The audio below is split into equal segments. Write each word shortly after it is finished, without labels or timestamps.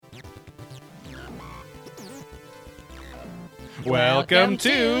Welcome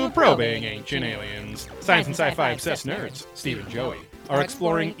to Probing Ancient Aliens. Science and sci-fi obsessed nerds, Steve and Joey, are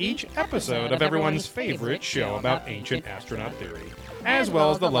exploring each episode of everyone's favorite show about ancient astronaut theory, as well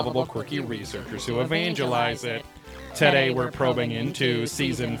as the lovable, quirky researchers who evangelize it. Today we're probing into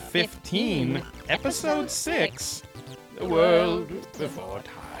Season 15, Episode 6, The World Before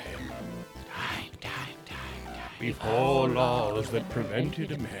Time. Before laws that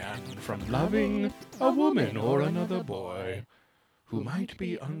prevented a man from loving a woman or another boy who might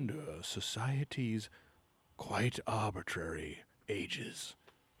be under society's quite arbitrary ages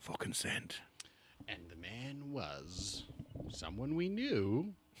for consent. And the man was someone we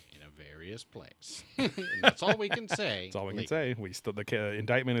knew in a various place. And that's all we can say. That's all we can say. The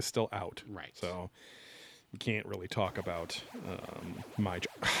indictment is still out. Right. So we can't really talk about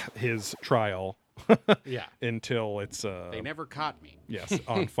his trial Yeah. until it's... They never caught me. Yes,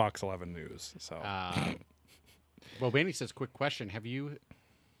 on Fox 11 News. So... well, Benny says, quick question. Have you...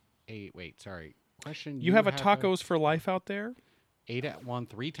 sorry. Question. You have a Tacos for Life out there? 8 at 1,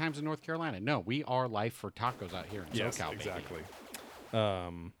 3 times in North Carolina. No, we are life for tacos out here in SoCal. Exactly.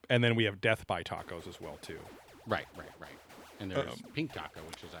 And then we have Death by Tacos as well, too. Right. And there's Pink Taco,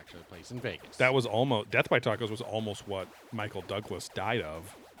 which is actually a place in Vegas. That was almost... Death by Tacos was almost what Michael Douglas died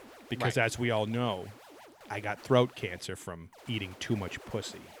of. Because as we all know, I got throat cancer from eating too much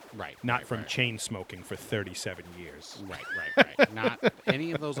pussy. Right. Not from chain smoking for 37 years. Right. Not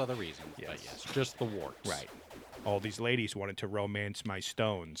any of those other reasons. Yes. But yes, just the warts. Right. All these ladies wanted to romance my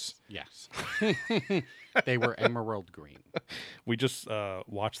stones. Yes. They were emerald green. We just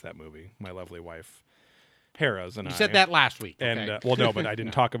watched that movie, my lovely wife, Hera's, and You said that last week. And okay? well, no, but I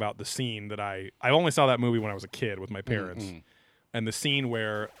didn't talk about the scene that I only saw that movie when I was a kid with my parents. Mm-hmm. And the scene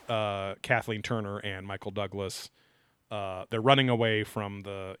where Kathleen Turner and Michael Douglas, they're running away from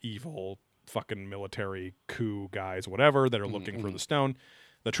the evil fucking military coup guys, whatever, that are looking for the stone,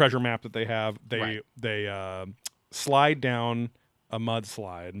 the treasure map that they have. They slide down a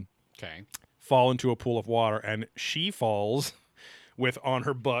mudslide, fall into a pool of water, and she falls on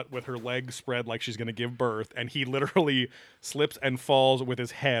her butt with her legs spread like she's going to give birth, and he literally slips and falls with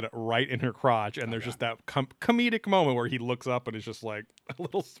his head right in her crotch, and there's just that comedic moment where he looks up and is just like a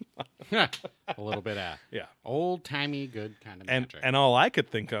little smile. A little bit of yeah, old-timey good kind of magic. And all I could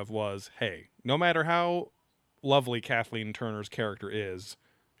think of was, hey, no matter how lovely Kathleen Turner's character is,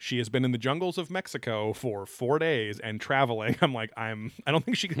 she has been in the jungles of Mexico for 4 days and traveling. I'm like, I don't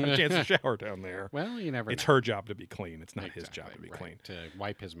think she can have a chance to shower down there. Well, you never It's know. her job to be clean. It's not his job to be clean. To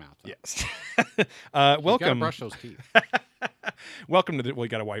wipe his mouth up. Yes. Welcome. Welcome. Brush those teeth. Welcome to you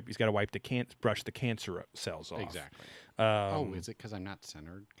got to wipe. He's got to wipe brush the cancer cells off. Exactly. Um, is it because I'm not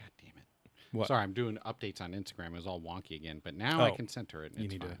centered? God damn it. What? Sorry, I'm doing updates on Instagram. It was all wonky again, but now I can center it. And you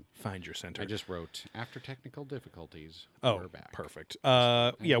it's need fine. to find your center. I just wrote, after technical difficulties, Oh, we're back. perfect.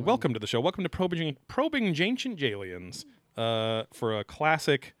 Yeah, welcome to the show. Welcome to Probing Ancient Aliens for a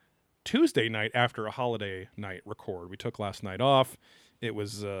classic Tuesday night after a holiday night record. We took last night off. It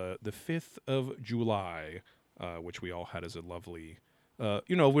was the 5th of July, which we all had as a lovely...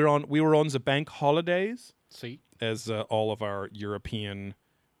 we were on the bank holidays. See? As all of our European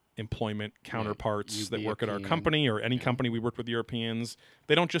employment counterparts that work at our company or any company we work with Europeans,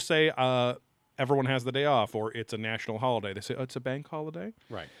 they don't just say everyone has the day off or it's a national holiday. They say, oh, it's a bank holiday.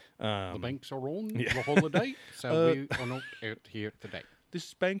 Right. The banks are on the yeah. holiday, so we are not out here today.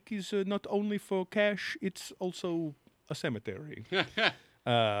 This bank is not only for cash, it's also a cemetery.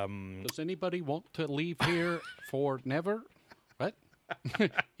 Does anybody want to leave here for never? What?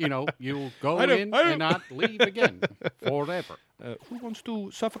 You'll go in and not leave again forever. Who wants to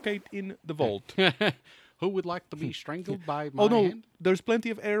suffocate in the vault? Who would like to be strangled by my Oh no, hand? there's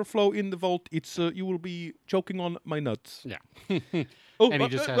plenty of airflow in the vault. It's you will be choking on my nuts. Yeah. Oh, And he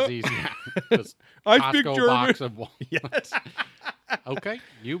just has these this I speak Costco German. box of Yes. Okay,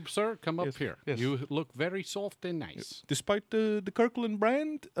 you sir, come up Yes, here. yes. You look very soft and nice. Despite the Kirkland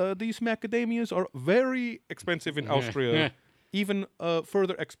brand, these macadamias are very expensive in Austria. Even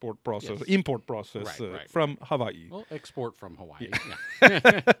further export process, Yes. import process Right. from Hawaii. Well, export from Hawaii.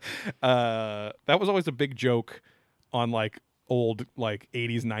 That was always a big joke on old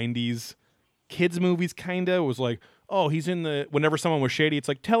 80s, 90s kids movies. Kinda it was like, oh, he's in the. Whenever someone was shady, it's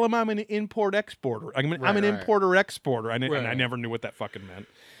like, tell him I'm an import exporter. I'm an importer exporter. And I never knew what that fucking meant.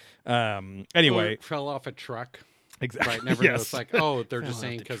 Anyway, Or fell off a truck. exactly. Right. Never know. It's like, oh, they're just off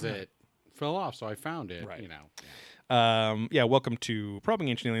saying the because it fell off, so I found it. Right. Welcome to Probing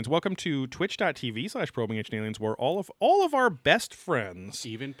Ancient Aliens. Welcome to twitch.tv/Probing Ancient Aliens, where all of our best friends,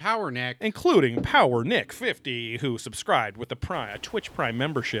 even Power Neck, including Power Nick 50, who subscribed with a Twitch Prime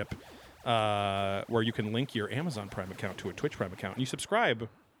membership, where you can link your Amazon Prime account to a Twitch Prime account, and you subscribe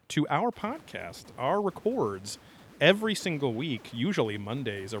to our podcast, our records, every single week, usually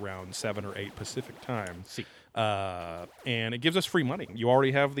Mondays around 7 or 8 Pacific time. See. And it gives us free money. You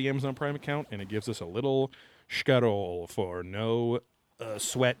already have the Amazon Prime account, and it gives us a little schkarol for no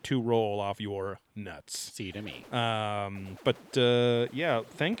sweat to roll off your nuts. See to me. Yeah,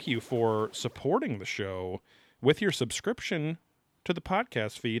 thank you for supporting the show with your subscription to the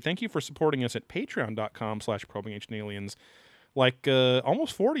podcast feed. Thank you for supporting us at patreon.com/probingancientaliens, like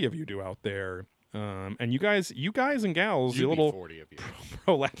almost 40 of you do out there. And you guys and gals, you little 40 of you.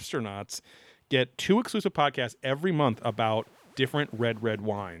 prolapsternauts, get 2 exclusive podcasts every month about different red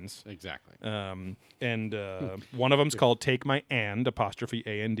wines. Exactly. And one of them's called Take My And, apostrophe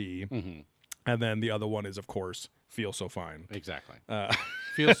A-N-D. Mm-hmm. And then the other one is, of course, Feel So Fine. Exactly.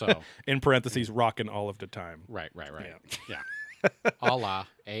 Feel so. In parentheses, rockin' all of the time. Right. Yeah. Allah,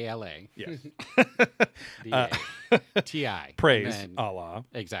 A-L-A. Yes. T-I. Praise then, Allah.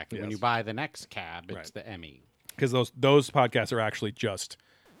 Exactly. Yes. When you buy the next cab, it's Right. the M-E. Because those podcasts are actually just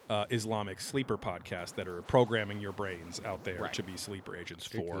Islamic sleeper podcasts that are programming your brains out there Right. to be sleeper agents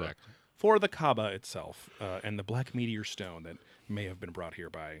Exactly. for the Kaaba itself and the Black Meteor Stone that may have been brought here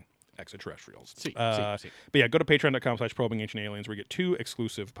by extraterrestrials. See. But yeah, go to patreon.com/probingancientaliens where you get 2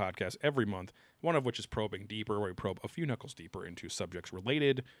 exclusive podcasts every month, one of which is Probing Deeper, where we probe a few knuckles deeper into subjects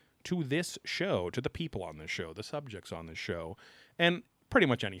related to this show, to the people on this show, the subjects on this show, and pretty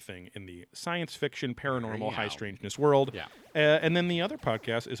much anything in the science fiction, paranormal, high strangeness world. Yeah. And then the other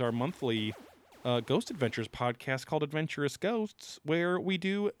podcast is our monthly Ghost Adventures podcast called Adventurous Ghosts, where we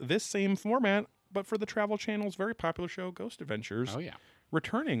do this same format, but for the Travel Channel's very popular show, Ghost Adventures. Oh, yeah.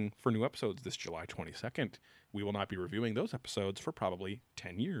 Returning for new episodes this July 22nd. We will not be reviewing those episodes for probably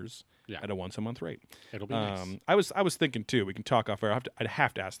 10 years at a once-a-month rate. It'll be nice. I was thinking, too, we can talk off air. I'd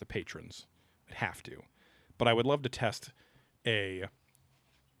have to ask the patrons. I'd have to. But I would love to test either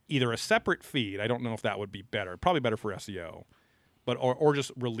a separate feed. I don't know if that would be better. Probably better for SEO. But or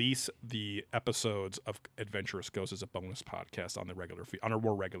just release the episodes of Adventurous Ghosts as a bonus podcast on the regular feed, on a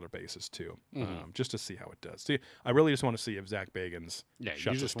more regular basis too, just to see how it does. See, I really just want to see if Zach Bagans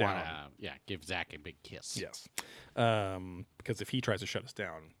shuts us down. Give Zach a big kiss. Yes, because if he tries to shut us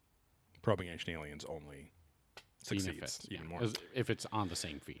down, Probing Ancient Aliens only succeeds even more if it's on the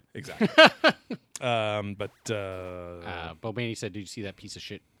same feed. Exactly. Bobaney said, "Did you see that piece of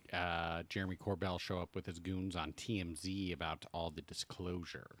shit?" Jeremy Corbell show up with his goons on TMZ about all the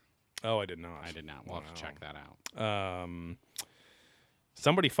disclosure. Oh, I did not. We'll have to check that out.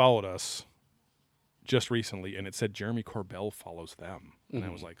 Somebody followed us just recently, and it said Jeremy Corbell follows them. And I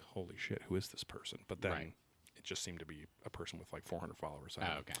was like, holy shit, who is this person? But then it just seemed to be a person with like 400 followers.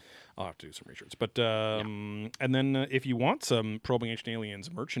 Okay. I'll have to do some research. But and then if you want some Probing Ancient Aliens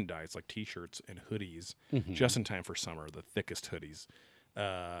merchandise, like T-shirts and hoodies, just in time for summer, the thickest hoodies,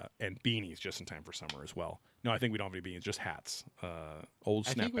 and beanies just in time for summer as well. No, I think we don't have any beanies, just hats. Old snapback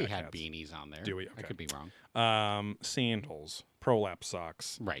hats. I think we had beanies on there. Do we? Okay. I could be wrong. Sandals, prolapse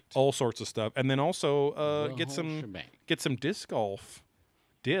socks, right? All sorts of stuff, and then also get some disc golf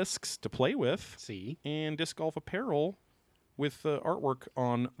discs to play with. See, and disc golf apparel with artwork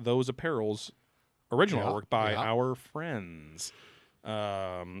on those apparels, original artwork by our friends.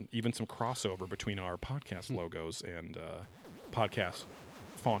 Even some crossover between our podcast logos and podcast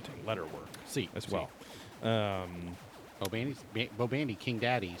fonting letterwork as well. Bobandy King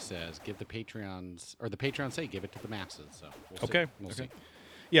Daddy says, "Give the Patreons, or the Patreons say, give it to the masses." So we'll see.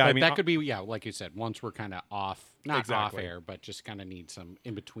 Yeah, but I mean that could be like you said. Once we're kind of off, not off exactly. air, but just kind of need some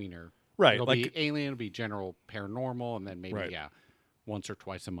in betweener. Right, It'll like be alien, it'll be general paranormal, and then maybe once or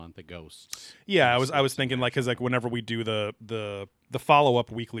twice a month the ghosts. Yeah, I was thinking like because like whenever we do the follow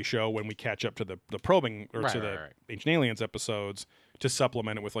up weekly show when we catch up to the probing or to the Ancient Aliens episodes to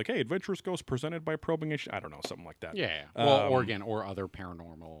supplement it with like, hey, Adventurous Ghosts presented by Probing Ancient, I don't know, something like that. Yeah. Well, or other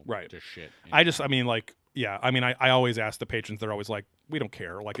paranormal just shit. I always ask the patrons, they're always like, we don't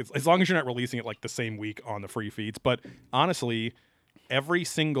care. Like as long as you're not releasing it like the same week on the free feeds. But honestly,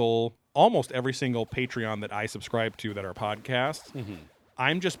 almost every single Patreon that I subscribe to that are podcasts,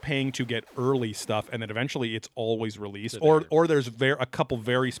 I'm just paying to get early stuff, and then eventually it's always released. Or there's a couple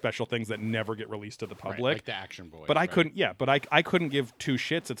very special things that never get released to the public, like the Action Boys. But I couldn't. Yeah, but I couldn't give 2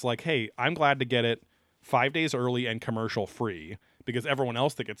 shits. It's like, hey, I'm glad to get it 5 days early and commercial free because everyone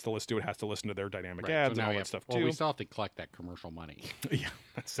else that gets to listen to it has to listen to their dynamic ads and all that stuff too. Well, we still have to collect that commercial money. Yeah,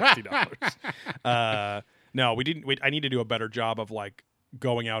 that's $60. No, we didn't. I need to do a better job of like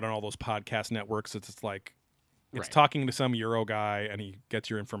going out on all those podcast networks. It's like. It's talking to some Euro guy, and he gets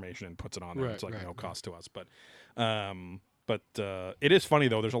your information and puts it on there. It's like no cost to us. But But it is funny,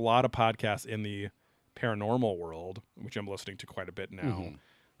 though. There's a lot of podcasts in the paranormal world, which I'm listening to quite a bit now,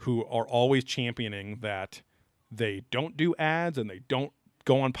 who are always championing that they don't do ads and they don't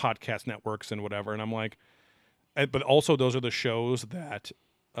go on podcast networks and whatever. And I'm like, but also those are the shows that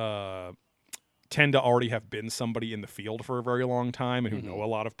tend to already have been somebody in the field for a very long time and who know a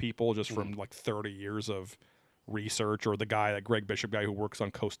lot of people just from like 30 years of research, or the guy, that Greg Bishop guy who works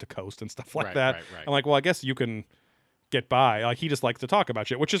on Coast to Coast and stuff like that. Right. I'm like, well, I guess you can get by. Like, he just likes to talk about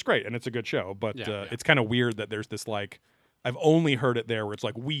shit, which is great, and it's a good show. But it's kind of weird that there's this, like, I've only heard it there where it's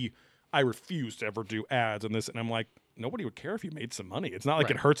like, I refuse to ever do ads and this, and I'm like, nobody would care if you made some money. It's not like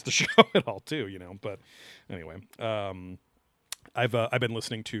it hurts the show at all, too, you know. But anyway, I've been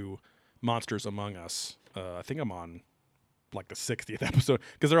listening to Monsters Among Us. I think I'm on like the 60th episode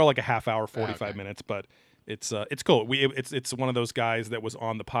because they're all like a half hour, 45 minutes, but it's cool. It's one of those guys that was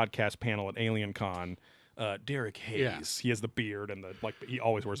on the podcast panel at Alien Con. Derek Hayes. He has the beard and he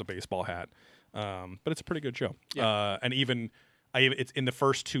always wears a baseball hat. But it's a pretty good show. Yeah. And even it's in the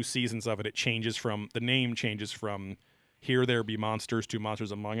first 2 seasons of it, the name changes from Here There Be Monsters to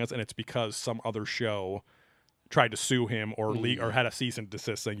Monsters Among Us, and it's because some other show tried to sue him or had a cease and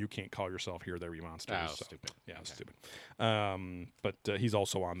desist saying you can't call yourself Here There Be Monsters. Oh, so, stupid. Yeah, okay. Stupid. But he's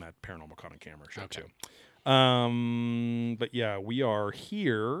also on that Paranormal Con and Camera show too. But yeah, we are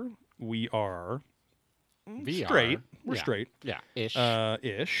here. We are straight. We're straight. Yeah, ish.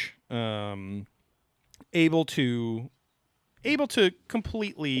 Ish. Able to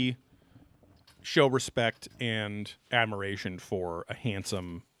completely show respect and admiration for a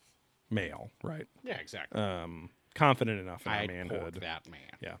handsome male, right? Yeah, exactly. Confident enough in our manhood. That man.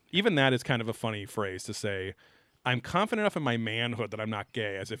 Yeah. Even that is kind of a funny phrase to say. I'm confident enough in my manhood that I'm not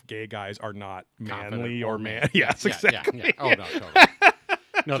gay, as if gay guys are not manly or man. Yes, exactly. Yeah. Oh, no, totally.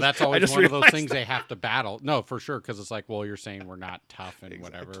 No, that's always one of those things they have to battle. No, for sure, because it's like, well, you're saying we're not tough and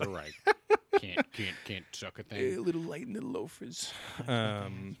whatever, right? Can't suck a thing. A little light in the loafers.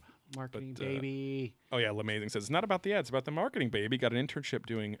 Marketing baby. Oh yeah, Lamazing says it's not about the ads, it's about the marketing baby. Got an internship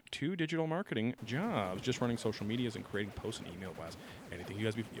doing 2 digital marketing jobs, just running social medias and creating posts and email blasts. Anything you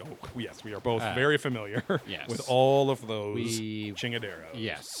guys be? Oh yes, we are both very familiar with all of those chingaderos.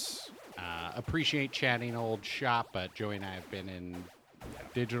 Yes, appreciate chatting old shop, but Joey and I have been in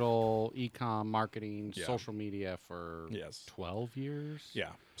digital e-com marketing, social media for 12 years. Yeah,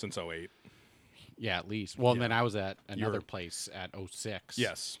 since 2008. Yeah, at least. Well, and then I was at another place at 2006.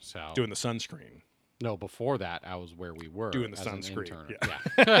 Yes. So doing the sunscreen. No, before that, I was where we were. Doing the as sunscreen.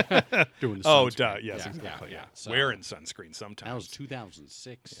 Yeah. Doing the sunscreen. Oh, duh. Yes, exactly. Yeah. So, wearing sunscreen sometimes. That was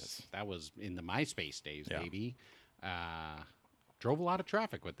 2006. Yes. That was in the MySpace days, baby. Drove a lot of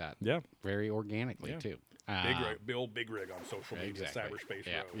traffic with that. Yeah. Very organically, too. Big rig on social media, cyberspace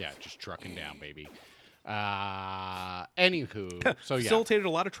roads. Yeah, just trucking down, baby. Anywho, so facilitated a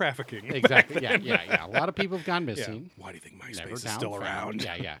lot of trafficking. Exactly. Yeah. A lot of people have gone missing. Yeah. Why do you think MySpace is still around?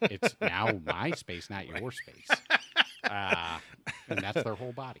 Yeah. It's now MySpace, not your space. And that's their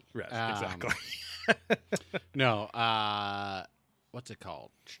whole body. Yes, exactly. No, what's it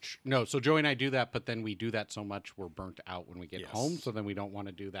called? No, so Joey and I do that, but then we do that so much we're burnt out when we get home, so then we don't want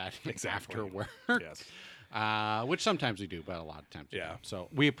to do that after work. Yes. Which sometimes we do, but a lot of times we don't. So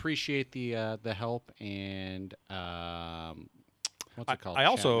we appreciate the help and what's it called? I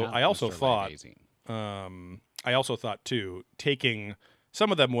also thought too, taking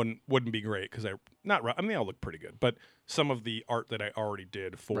some of them wouldn't be great because they all look pretty good, but some of the art that I already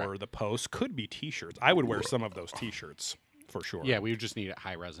did for the post could be T-shirts. I would wear some of those T-shirts. For sure. Yeah, we would just need it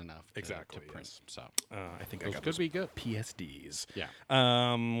high res enough to print. Yes. So I think those I got could be good. PSDs. Yeah.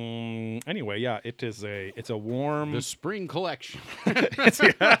 Anyway, it's a warm. The spring collection. Just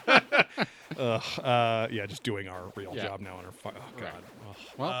doing our real job now on our. Oh God. Right.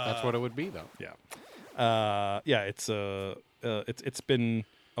 Well, that's what it would be though. Yeah. It's been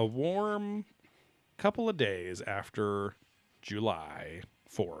a warm couple of days after July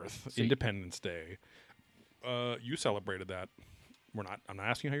 4th, Independence Day. You celebrated that. I'm not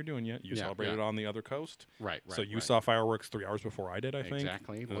asking you how you're doing yet. You celebrated on the other coast. Right. So you saw fireworks 3 hours before I did, I think.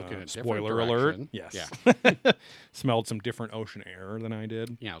 Exactly. Looking at spoiler alert. Yes. Yeah. Smelled some different ocean air than I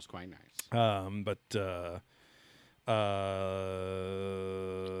did. Yeah, it was quite nice. But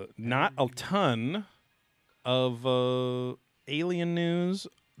not a ton of alien news.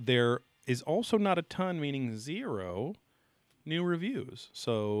 There is also not a ton, meaning 0 new reviews.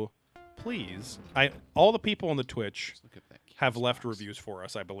 So please, all the people on the Twitch have left reviews for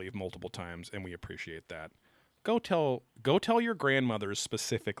us, I believe, multiple times, and we appreciate that. Go tell your grandmothers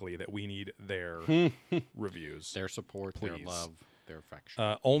specifically that we need their reviews. Their support, please. Their love, their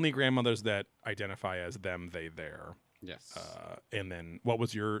affection. Only grandmothers that identify as them, they, their. Yes. And then what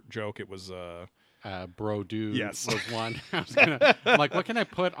was your joke? It was bro dude yes. was one. I'm like, what can I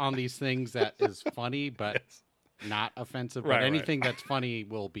put on these things that is funny but not offensive? But anything that's funny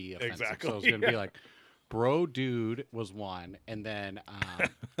will be offensive. Exactly. So it's going to be like, bro dude was one. And then,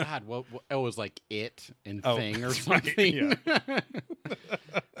 God, what it was like it and thing or something.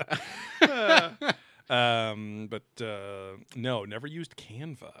 But no, never used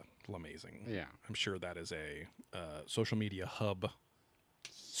Canva. Amazing. Yeah. I'm sure that is a social media hub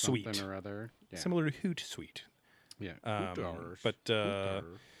Something suite. or other. Yeah. Similar to Hootsuite. Yeah. But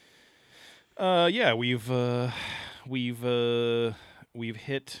yeah, we've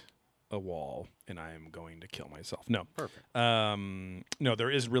hit a wall, and I am going to kill myself. No. Perfect. No,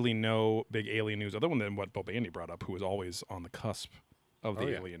 there is really no big alien news other than what Bo Bandy brought up, who is always on the cusp of the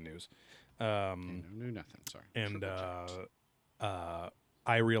alien news. I knew nothing. Sorry. And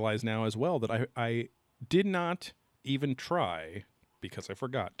I realize now as well that I did not even try, because I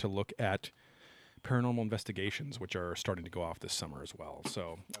forgot, to look at Paranormal Investigations, which are starting to go off this summer as well.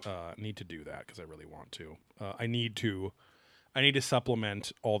 So need to do that because I really want to. I need to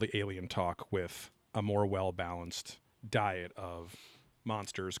supplement all the alien talk with a more well-balanced diet of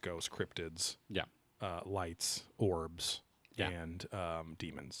monsters, ghosts, cryptids, lights, orbs, and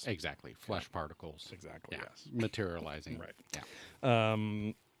demons. Exactly. Flesh particles. Exactly, yes. Materializing. Right. Yeah.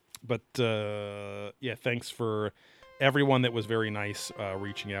 But yeah, thanks for everyone that was very nice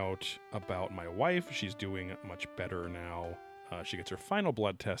reaching out about my wife. She's doing much better now. She gets her final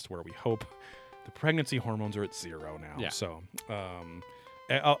blood test where we hope the pregnancy hormones are at 0 now. Yeah. So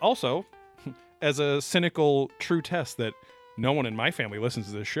also, as a cynical true test that no one in my family listens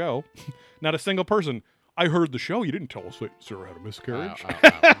to this show, not a single person. I heard the show. You didn't tell us that Sarah had a miscarriage. So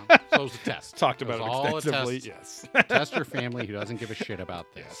it was a test. Talked about it extensively. Yes. Test your family who doesn't give a shit about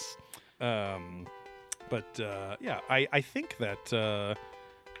this. But yeah, I think that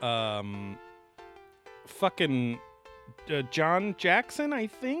fucking John Jackson, I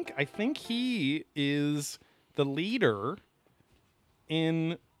think he is the leader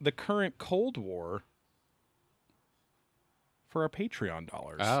in the current Cold War for our Patreon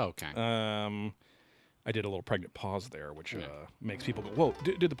dollars. Oh, okay. I did a little pregnant pause there, which makes people go, whoa,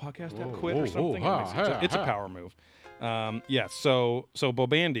 did the podcast have quit or something? It's a power move. Yeah, so Bo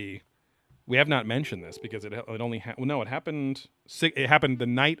Bandy, we have not mentioned this because it only it happened the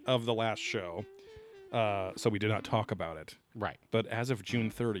night of the last show, so we did not talk about it. Right. But as of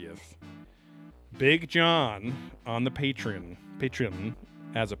June 30th, Big John on the Patreon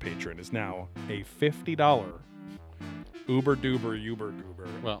as a patron is now a $50 Uber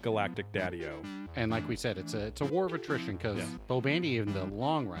Duber Galactic Daddy-O. And like we said, it's a war of attrition because Bo Bandy in the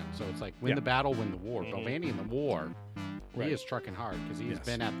long run. So it's like win the battle, win the war. Bo Bandy in the war, he is trucking hard because he's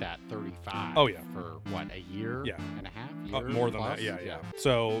been at that 35. Oh yeah, for what, a year and a half? More than that. Yeah.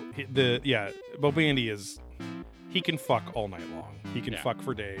 So Bo Bandy he can fuck all night long. He can fuck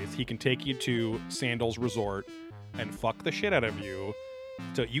for days. He can take you to Sandals Resort and fuck the shit out of you.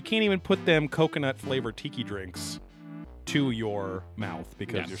 So you can't even put them coconut flavored tiki drinks to your mouth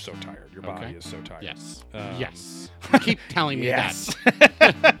because you're so tired. Your body is so tired. Yes. Yes. Keep telling me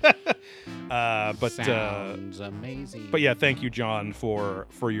that. But sounds amazing. But yeah, thank you, John, for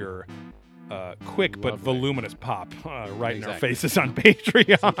your quick but voluminous pop right in our faces on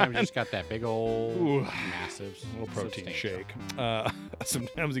Patreon. Sometimes you just got that big old massive little protein shake.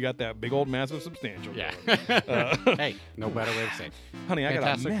 Sometimes you got that big old massive substantial. Yeah. Hey, no better way to say it. Honey, I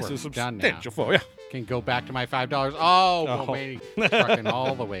got a massive substantial for you. Can go back to my $5. Oh, wait, trucking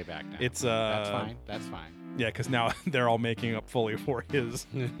all the way back now. It's that's fine. That's fine. Yeah, because now they're all making up fully for his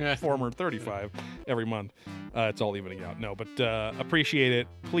former 35 every month. It's all evening out. No, but appreciate it.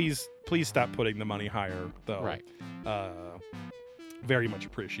 Please stop putting the money higher, though. Right. Very much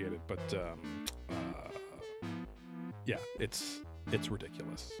appreciated. But yeah, it's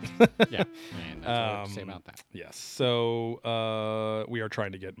ridiculous. Yeah, and that's what I have to say about that. Yes. So we are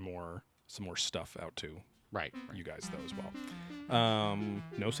trying to get some more stuff out to you guys though as well.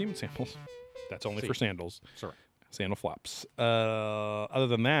 No semen samples. That's only for sandals. Sorry. Sandal flops. Other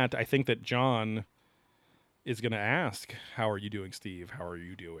than that, I think that John is going to ask, how are you doing, Steve? How are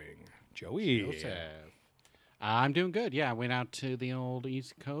you doing, Joey? Joseph. I'm doing good. Yeah, I went out to the old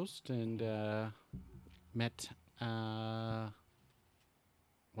East Coast and met...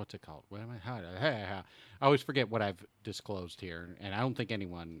 what's it called? What am I always forget what I've disclosed here, and I don't think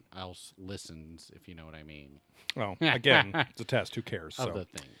anyone else listens, if you know what I mean. Well, again, it's a test. Who cares? Of the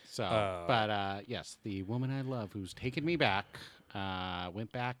thing. So, but yes, the woman I love who's taken me back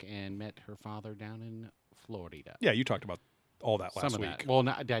went back and met her father down in Florida. Yeah, you talked about all that last Some of week. that. Well,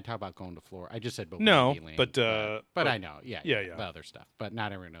 did I talk about going to Florida? I just said No, Land, but I know. Yeah. Yeah. The other stuff, but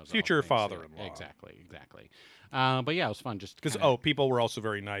not everyone knows. Future all the things. father-in-law. Exactly. But yeah, it was fun. Just because people were also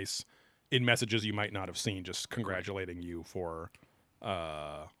very nice in messages you might not have seen, just congratulating you for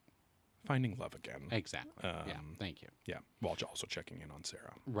finding love again. Exactly. Yeah. Thank you. Yeah, while also checking in on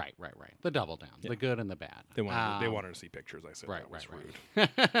Sarah. Right. The double down, the good and the bad. They wanted to see pictures. I said right, that was rude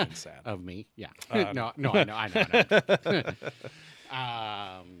and sad. Of me. Yeah. No, I know.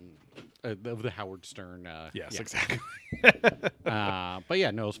 Of the Howard Stern. Yes, exactly. But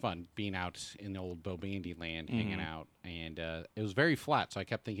yeah, no, it was fun being out in the old Bo Bandy land, hanging out, and it was very flat. So I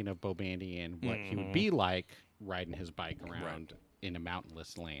kept thinking of Bo Bandy and what he would be like riding his bike around in a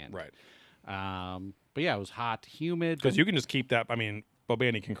mountainless land. Right. But yeah, it was hot, humid. Because you can just keep that. I mean, Bo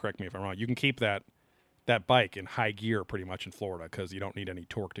Bandy can correct me if I'm wrong. You can keep that bike in high gear pretty much in Florida because you don't need any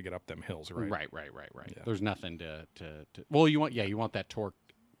torque to get up them hills, right? Right. Yeah. There's nothing to. Well, you want that torque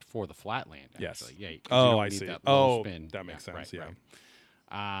for the flatland. Actually. Yes. Yeah. I see. That spin. That makes sense.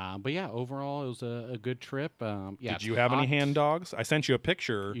 Right. But yeah, overall, it was a good trip. Did you have any hand dogs? I sent you a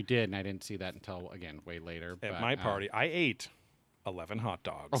picture. You did, and I didn't see that until way later. At my party, I ate 11 hot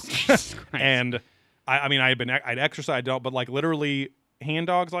dogs. Oh, Jesus Christ. And I'd exercised, but like literally hand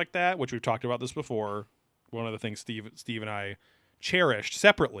dogs like that, which we've talked about this before. One of the things Steve and I cherished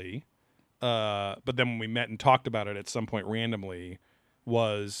separately, but then when we met and talked about it at some point randomly,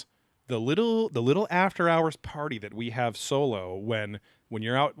 was the little after hours party that we have solo when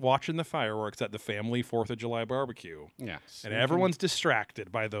you're out watching the fireworks at the family 4th of July barbecue. Yes. And everyone's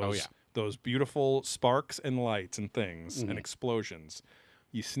distracted by those beautiful sparks and lights and things and explosions.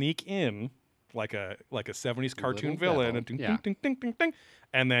 You sneak in like a 70s cartoon villain and ding, ding, ding, ding, ding, ding,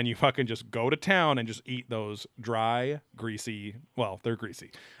 and then you fucking just go to town and just eat those dry, greasy. Well, they're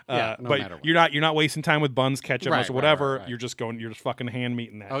greasy, no but matter what. you're not wasting time with buns, ketchup, or whatever. Right. You're just fucking hand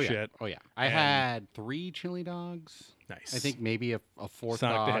meating that shit. Oh yeah. I had 3 chili dogs. Nice. I think maybe a 4th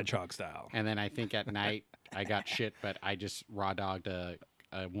Sonic dog. the Hedgehog style. And then I think at night I got shit, but I just raw dogged a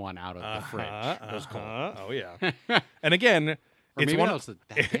one out of the fridge. It was cold. Oh yeah. And again, it's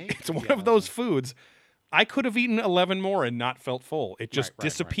one of those foods. I could have eaten 11 more and not felt full. It just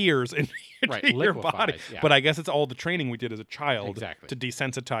disappears into your body. Yeah. But I guess it's all the training we did as a child to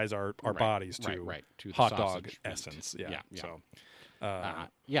desensitize our bodies to hot dog essence. Yeah. So,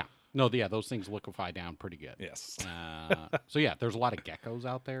 No, those things liquefy down pretty good. Yes. So yeah, there's a lot of geckos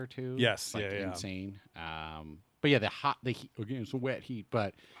out there too. Yes. Like insane. But yeah, the heat again, it's a wet heat,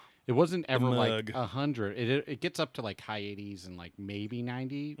 but it wasn't ever like 100. It gets up to like high 80s and like maybe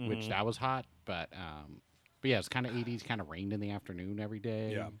 90, which that was hot. But yeah, it's kind of 80s. Kind of rained in the afternoon every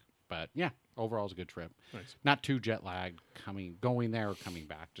day. Yeah. But yeah, overall it's a good trip. Nice. Not too jet lagged going there or coming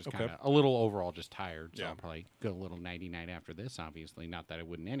back. Just kind of a little overall just tired. So I'll probably go a little nighty night after this. Obviously, not that I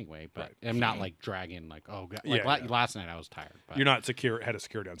wouldn't anyway. But I'm not like dragging like god. Like last night I was tired. But you're not head of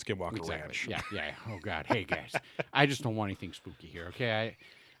security on Skinwalker Ranch. Yeah. Oh god. Hey guys, I just don't want anything spooky here. Okay.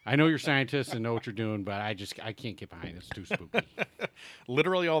 I know you're scientists and know what you're doing, but I can't get behind it. It's too spooky.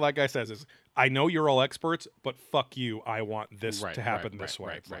 Literally, all that guy says is, "I know you're all experts, but fuck you. I want this to happen this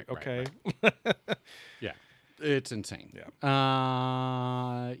way." Okay. Yeah, it's insane. Yeah.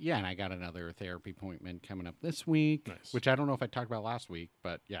 And I got another therapy appointment coming up this week, which I don't know if I talked about last week,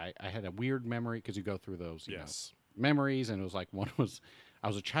 but yeah, I had a weird memory because you go through those memories, and it was like I was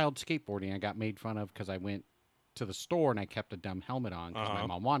a child skateboarding. I got made fun of because I went to the store and I kept a dumb helmet on because my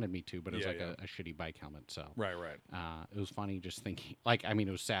mom wanted me to, but it was a shitty bike helmet. So right. It was funny just thinking,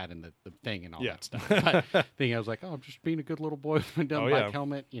 it was sad in the thing and all that stuff. But I was like, oh, I'm just being a good little boy with my dumb bike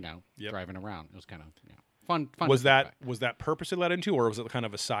helmet, driving around. It was kind of fun. Was that purposely led into, or was it kind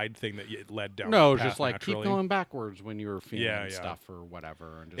of a side thing that it led down? No, it was just like keep going backwards when you were feeling stuff or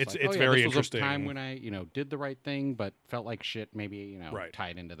whatever. And just it's very this interesting. Was a time when I did the right thing, but felt like shit. Maybe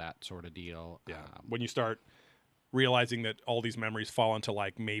tied into that sort of deal. Yeah, when you start realizing that all these memories fall into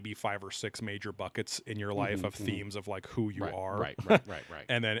like maybe 5 or 6 major buckets in your life of themes of like who you are. Right.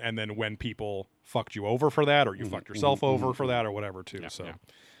 and then when people fucked you over for that, or you fucked yourself over for that, or whatever too.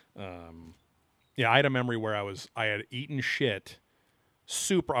 I had a memory where I had eaten shit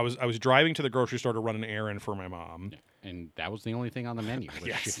super. I was driving to the grocery store to run an errand for my mom. Yeah. And that was the only thing on the menu.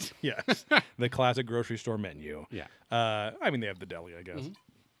 Yes. The classic grocery store menu. Yeah. They have the deli, I guess.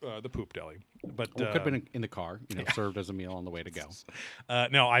 The poop deli, but it could have been in the car, served as a meal on the way to go.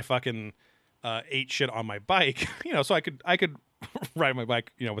 No, I fucking ate shit on my bike, so I could ride my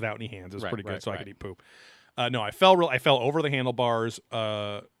bike, without any hands. It was pretty good, so I could eat poop. No, I fell over the handlebars,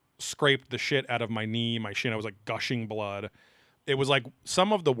 scraped the shit out of my knee, my shin. I was like gushing blood. It was like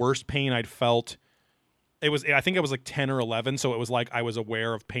some of the worst pain I'd felt I think it was like 10 or 11. So it was like I was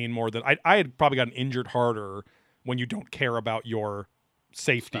aware of pain more than I had probably gotten injured harder when you don't care about your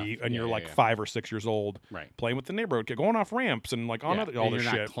safety and you're like 5 or 6 years old, playing with the neighborhood kid, going off ramps and like on all this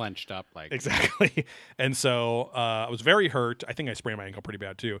shit. You're not clenched up like exactly. And so I was very hurt. I think I sprained my ankle pretty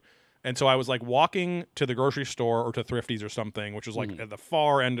bad too. And so I was like walking to the grocery store or to Thrifty's or something, which was like at the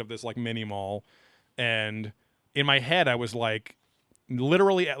far end of this like mini mall. And in my head, I was like,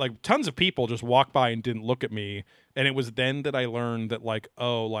 literally, like tons of people just walked by and didn't look at me. And it was then that I learned that like,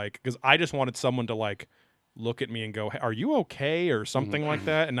 oh, like, because I just wanted someone to like look at me and go, hey, are you okay? Or something like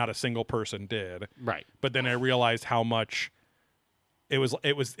that. And not a single person did. Right. But then I realized how much it was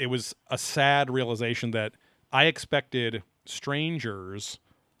a sad realization that I expected strangers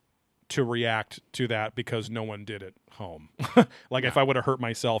to react to that because no one did at home. Like if I would have hurt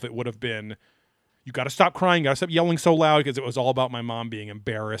myself, it would have been, you got to stop crying, got to stop yelling so loud, because it was all about my mom being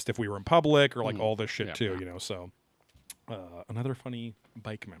embarrassed if we were in public or like all this shit too, you know. So another funny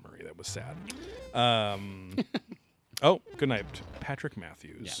bike memory that was sad. Oh, good night, Patrick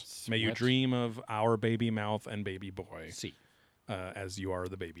Matthews. Yes. May you dream of our baby mouth and baby boy. See. As you are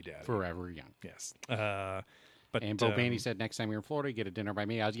the baby dad. Forever young. Yes. And Bo Bandy said, next time you're in Florida, get a dinner by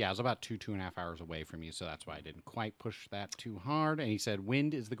me. I was about 2.5 hours away from you, so that's why I didn't quite push that too hard. And he said,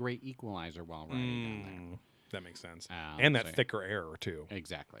 wind is the great equalizer while riding down there. That makes sense. And that thicker air, too.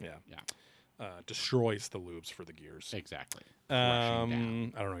 Exactly. Yeah. Destroys the lubes for the gears. Exactly. I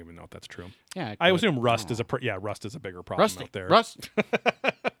don't even know if that's true. Yeah, I assume rust is rust is a bigger problem out there. Rust.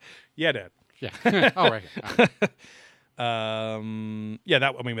 Yeah, Dad. Yeah. Oh, right.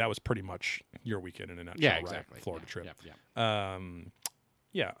 That was pretty much your weekend in a nutshell. Yeah, exactly. Right? Florida trip.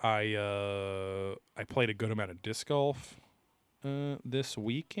 Yeah. I played a good amount of disc golf this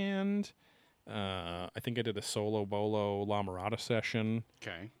weekend. I think I did a solo bolo La Mirada session.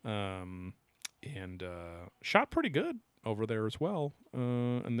 Okay. And shot pretty good over there as well.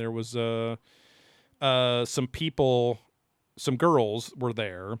 And there was some people, some girls were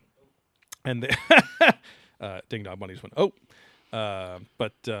there, and they Ding Dong Bunnies went,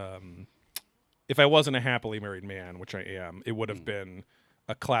 but if I wasn't a happily married man, which I am, it would have been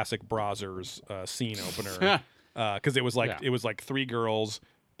a classic Brazzers scene opener, because it was like 3 girls.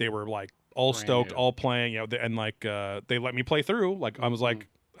 They were like all stoked, all playing, and like they let me play through. Like I was like,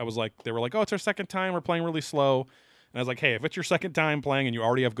 they were like, oh, it's our second time. We're playing really slow. And I was like, hey, if it's your second time playing and you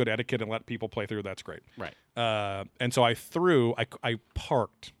already have good etiquette and let people play through, that's great. Right. And so I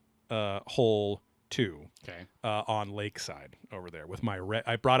parked hole 2 on Lakeside over there with my red.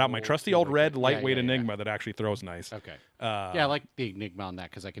 I brought out my trusty old red lightweight Enigma that actually throws nice. Okay. I like the Enigma on that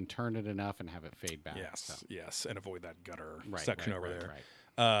because I can turn it enough and have it fade back. Yes, and avoid that gutter section over there.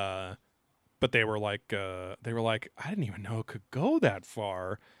 Right. But they were like, I didn't even know it could go that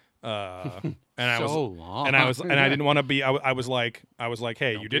far. And I didn't want to be. I was like,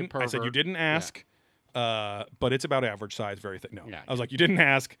 hey, you didn't. I said you didn't ask. But it's about average size, very thick. No, I was like, you didn't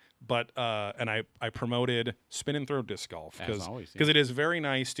ask, but and I promoted spin and throw disc golf because it is very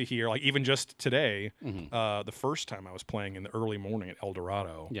nice to hear. Like even just today, the first time I was playing in the early morning at El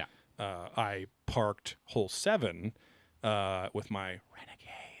Dorado, I parked hole 7 with my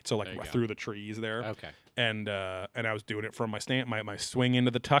Renegade, so like through the trees there. Okay, and I was doing it from my stand, my swing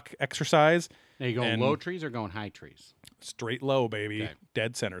into the tuck exercise. Are you going low trees or going high trees? Straight low, baby. Okay.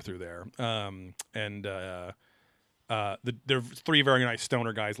 Dead center through there. There 3 very nice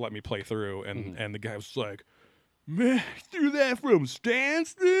stoner guys let me play through, and the guy was like, man, I threw that from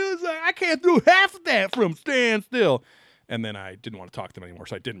standstill. Like, I can't throw half of that from standstill. And then I didn't want to talk to them anymore,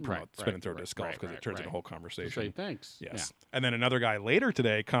 so I didn't promote spin and throw disc golf because it turns into a whole conversation. Say thanks. Yes. Yeah. And then another guy later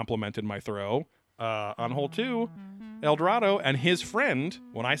today complimented my throw on hole 2, El Dorado, and his friend,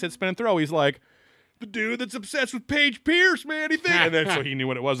 when I said spin and throw, he's like, the dude that's obsessed with Paige Pierce, man. And then so he knew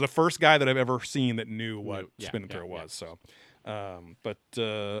what it was. The first guy that I've ever seen that knew what spin and throw was. So,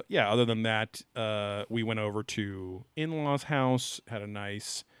 other than that, we went over to in-laws' house, had a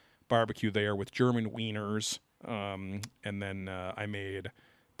nice barbecue there with German wieners, and then I made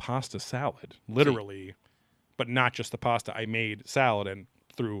pasta salad, literally, but not just the pasta. I made salad and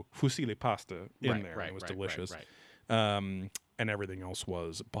threw fusilli pasta in there. It was delicious. And everything else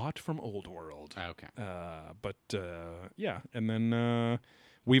was bought from Old World. Okay. And then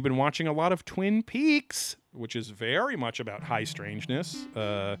we've been watching a lot of Twin Peaks, which is very much about high strangeness.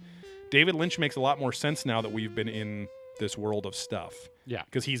 David Lynch makes a lot more sense now that we've been in this world of stuff. Yeah.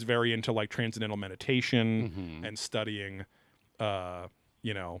 Because he's very into like transcendental meditation and studying, high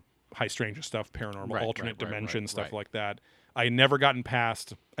strangeness stuff, paranormal, alternate dimension, stuff like that. I had never gotten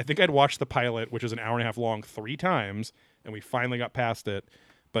past, I think I'd watched the pilot, which is an hour and a half long, 3 times, and we finally got past it.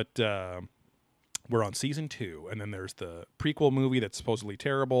 But we're on season 2, and then there's the prequel movie that's supposedly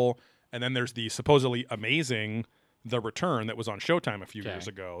terrible, and then there's the supposedly amazing The Return that was on Showtime a few years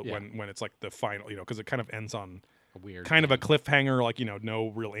ago when it's like the final, because it kind of ends on a weird kind of a cliffhanger, like, no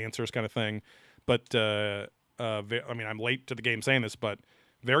real answers kind of thing. But I'm late to the game saying this, but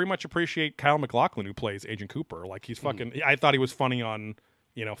very much appreciate Kyle MacLachlan, who plays Agent Cooper. Like, he's fucking I thought he was funny on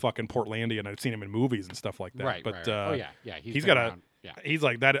fucking Portlandia, and I've seen him in movies and stuff like that. Right, but oh yeah, he's got he's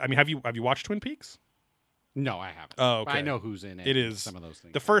like that. I mean, have you watched Twin Peaks? No, I haven't. Oh, okay. But I know who's in it. It is some of those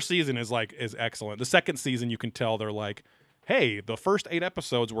things. The first season is excellent. The second season, you can tell they're like, hey, the first 8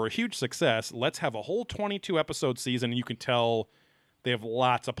 episodes were a huge success. Let's have a whole 22 episode season, and you can tell they have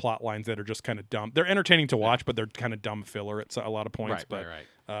lots of plot lines that are just kind of dumb. They're entertaining to watch, but they're kind of dumb filler at a lot of points. Right.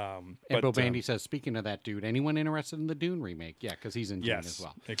 And Bill Bandy says, speaking of that dude, anyone interested in the Dune remake? Yeah, because he's in Dune as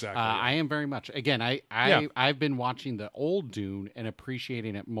well. Exactly. I am very much. Again, I've been watching the old Dune and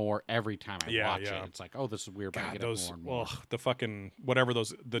appreciating it more every time I watch it. It's like, oh, this is weird, but I get it more and more. The fucking whatever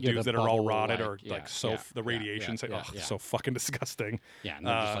the dudes that are all rotted or the radiation so fucking disgusting. Yeah, and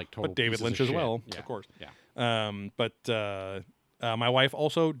they're just like total but David Lynch as well, of course. Yeah. My wife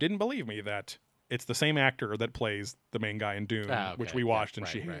also didn't believe me that it's the same actor that plays the main guy in Dune, which we watched and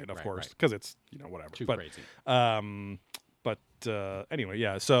she hated, of course, because it's whatever. Too crazy. Anyway,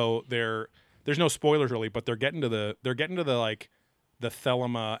 yeah. So there's no spoilers really, but they're getting to the like the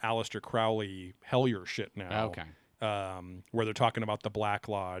Thelema, Aleister Crowley, Hellier shit now. Okay. Where they're talking about the Black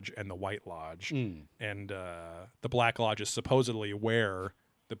Lodge and the White Lodge, and the Black Lodge is supposedly where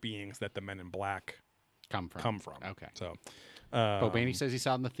the beings that the Men in Black come from. Okay. So. Bobaney says he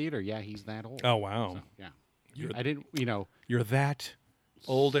saw it in the theater. Yeah, he's that old. Oh, wow. So, yeah. I didn't, You're that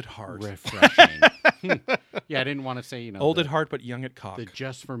old at heart. Refreshing. Yeah, I didn't want to say, old at heart, but young at cock. The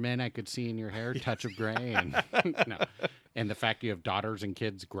just for men I could see in your hair, touch of gray. And and the fact you have daughters and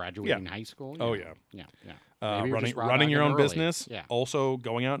kids graduating high school. Oh, yeah. Yeah. Running your own business. Yeah. Also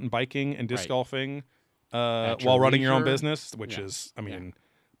going out and biking and disc golfing while running your own business, which is,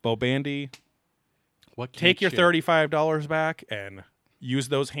 Bo Bandy. Take your $35 back and use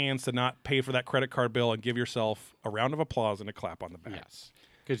those hands to not pay for that credit card bill and give yourself a round of applause and a clap on the back. Yes.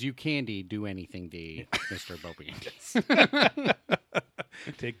 Because you can do anything, Mr. Bobandy.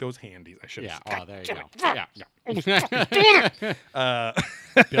 Take those handies. I should have. Yeah. Oh, there you go. Yeah.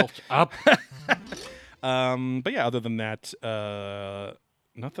 Built up. But yeah, other than that,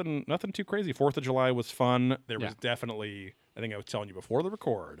 nothing too crazy. 4th of July was fun. There was definitely, I think I was telling you before the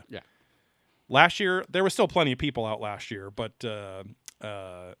record. Yeah. Last year, there was still plenty of people out last year, but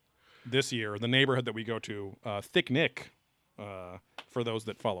this year, the neighborhood that we go to, Thick Nick, for those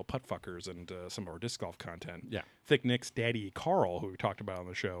that follow Putt Fuckers and some of our disc golf content, Thick Nick's daddy, Carl, who we talked about on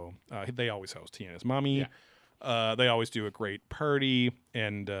the show, they always host. He and his mommy. Yeah. They always do a great party,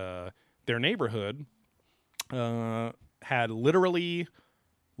 and their neighborhood had literally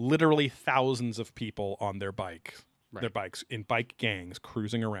thousands of people on their bikes in bike gangs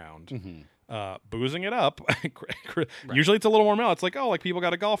cruising around. Mm-hmm. Boozing it up. Usually it's a little more mellow. It's like, people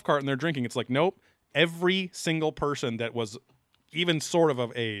got a golf cart and they're drinking. It's like, nope. Every single person that was even sort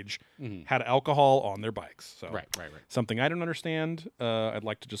of age had alcohol on their bikes. So right. Something I don't understand. I'd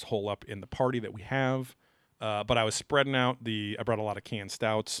like to just hole up in the party that we have. But I was spreading out I brought a lot of canned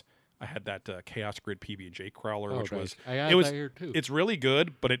stouts. I had that Chaos Grid PB&J Crowler, which was that here too. It's really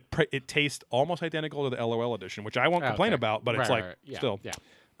good, but it tastes almost identical to the LOL edition, which I won't complain about. But it's still. Yeah.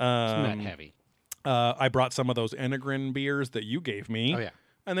 It's not heavy. I brought some of those Enegren beers that you gave me. Oh, yeah.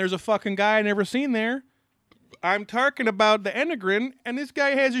 And there's a fucking guy I never seen there. I'm talking about the Enegren, and this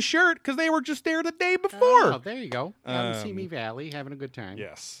guy has a shirt because they were just there the day before. Oh, there you go. Out in Simi Valley, having a good time.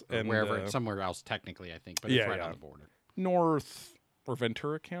 Yes. Or wherever, somewhere else technically, I think, but it's right on the border. North or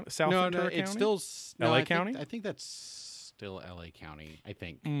Ventura County? South Ventura County? It's still... LA County? I think that's still LA County, I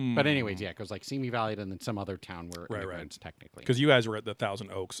think. But anyways, it goes like Simi Valley and then some other town where it's technically. Because you guys were at the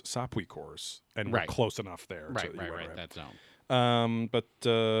Thousand Oaks Sapui course and we're close enough there. Right, that zone. But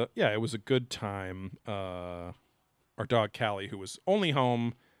it was a good time. Our dog Callie, who was only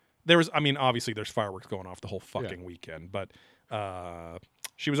home, obviously there's fireworks going off the whole fucking weekend, but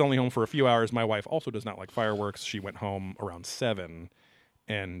she was only home for a few hours. My wife also does not like fireworks. She went home around 7,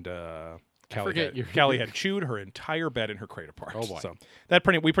 and Callie had chewed her entire bed in her crate apart. Oh boy! So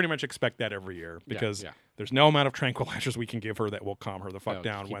we pretty much expect that every year because there's no amount of tranquilizers we can give her that will calm her the fuck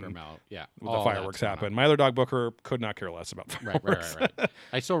down when the fireworks happen. My other dog Booker could not care less about fireworks. Right.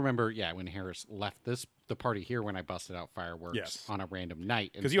 I still remember, when Harris left the party here when I busted out fireworks on a random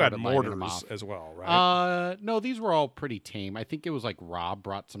night because you had mortars as well, right? No, these were all pretty tame. I think it was like Rob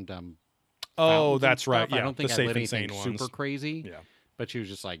brought some dumb. Oh, that's right. Stuff. Yeah, I don't think the I safe lit and sane anything super crazy. Yeah. But she was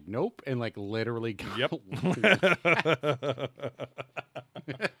just like, nope, and like literally got Yep.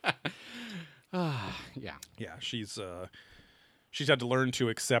 Yeah. Yeah, she's had to learn to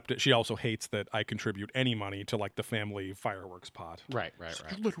accept it. She also hates that I contribute any money to like the family fireworks pot. Right.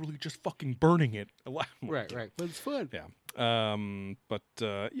 You're literally just fucking burning it. Right. But it's fun. Yeah.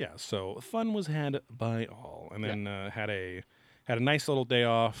 Yeah, so fun was had by all. And then had a nice little day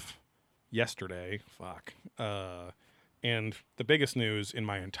off yesterday. Fuck. And the biggest news in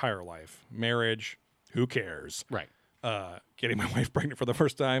my entire life, marriage, who cares? Right. Getting my wife pregnant for the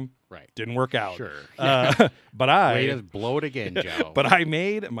first time. Right. Didn't work out. Sure. But I way to blow it again, Joe. But I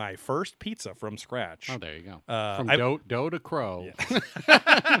made my first pizza from scratch. Oh, there you go. From dough to crow. Yes.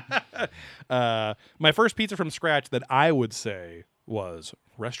 My first pizza from scratch that I would say was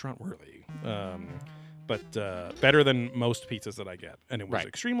restaurant worthy. But better than most pizzas that I get. And it was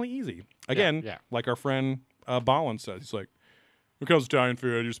extremely easy. Again, like our friend Ballin says, he's like, because Italian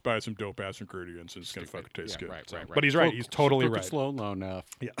food, you just buy some dope ass ingredients and it's going to fucking taste good. Right. But he's right. He's totally right. Slow and low enough.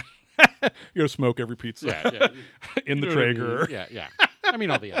 Yeah. You got to smoke every pizza in the Traeger. Yeah. I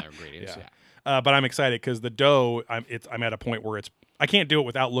mean, all the other ingredients. But I'm excited because the dough, I'm at a point where I can't do it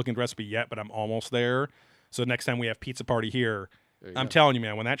without looking at the recipe yet, but I'm almost there. So next time we have pizza party here, I'm telling you,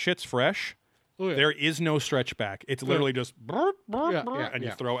 man, when that shit's fresh, there is no stretch back. It's literally just and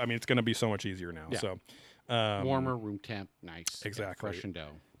you throw. I mean, it's going to be so much easier now. So warmer, room temp, nice, exactly. Fresh and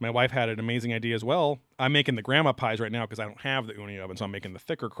dough. My wife had an amazing idea as well. I'm making the grandma pies right now because I don't have the uni oven, so I'm making the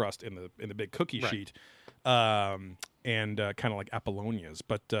thicker crust in the big cookie sheet, and kind of like Apollonias.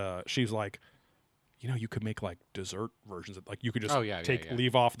 But she's like, you could make like dessert versions of, like, you could just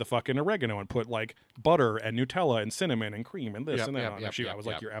leave off the fucking oregano and put like butter and Nutella and cinnamon and cream and this and that. I was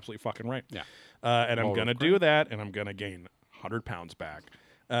like, you're absolutely fucking right. Yeah. And I'm gonna do that, and I'm gonna gain 100 pounds back.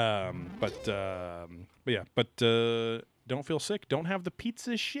 But don't feel sick. Don't have the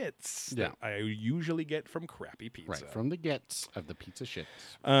pizza shits that I usually get from crappy pizza. Right, from the gets of the pizza shits.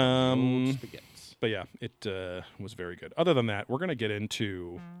 But yeah, it was very good. Other than that, we're going to get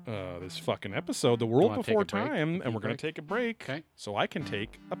into this fucking episode, The World Before Time, and we're going to take a break so I can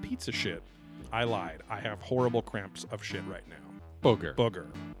take a pizza shit. I lied. I have horrible cramps of shit right now. Booger.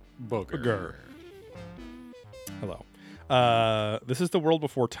 Hello. This is The World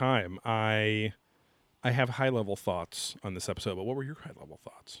Before Time. I have high-level thoughts on this episode, but what were your high-level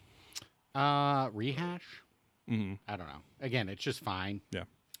thoughts? Rehash? Mm-hmm. I don't know. Again, it's just fine. Yeah.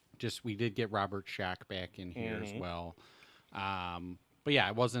 Just, we did get Robert Shack back in here as well. But yeah,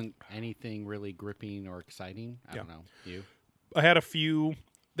 it wasn't anything really gripping or exciting. I don't know. You? I had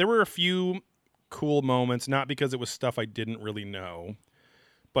there were a few cool moments, not because it was stuff I didn't really know,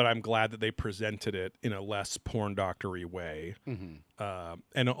 but I'm glad that they presented it in a less porn doctor-y way. Mm-hmm.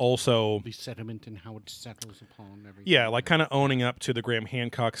 And also the sediment and how it settles upon everything. Yeah, like kind of owning up to the Graham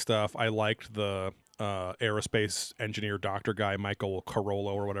Hancock stuff. I liked the aerospace engineer doctor guy, Michael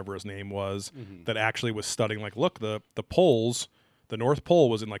Carollo or whatever his name was, that actually was studying, like, look, the poles, the North Pole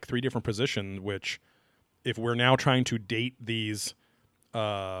was in like 3 different positions, which if we're now trying to date these,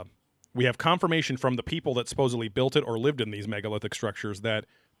 we have confirmation from the people that supposedly built it or lived in these megalithic structures that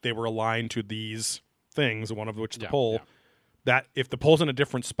they were aligned to these things, one of which the pole. Yeah. That if the pole's in a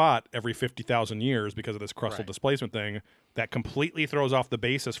different spot every 50,000 years because of this crustal displacement thing, that completely throws off the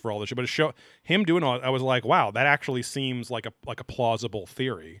basis for all this shit. But him doing all, I was like, wow, that actually seems like a plausible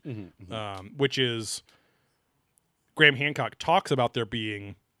theory, which is Graham Hancock talks about there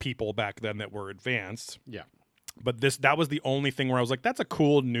being people back then that were advanced. Yeah. But that was the only thing where I was like, that's a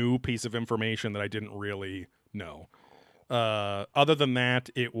cool new piece of information that I didn't really know. Other than that,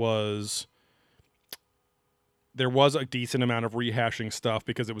 there was a decent amount of rehashing stuff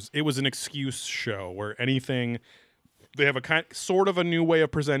because it was an excuse show where anything they have a sort of a new way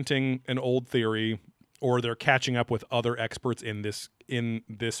of presenting an old theory, or they're catching up with other experts in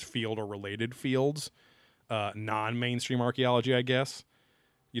this field or related fields, non-mainstream archaeology, I guess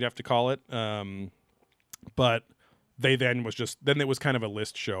you'd have to call it. But they then it was kind of a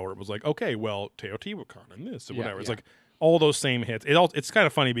list show where it was like, okay, well, Teotihuacan and this and whatever. It's like all those same hits. It's kind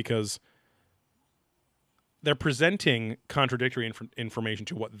of funny because they're presenting contradictory information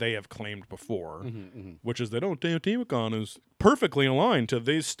to what they have claimed before, which is that, Teotihuacan is perfectly aligned to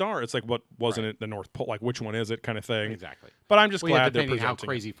these stars. It's like, what wasn't it the North Pole? Like, which one is it kind of thing? Exactly. But I'm just glad they're presenting how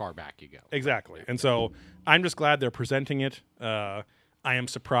crazy far back you go. Exactly. And so I'm just glad they're presenting it. I am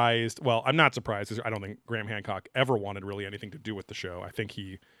surprised. Well, I'm not surprised because I don't think Graham Hancock ever wanted really anything to do with the show. I think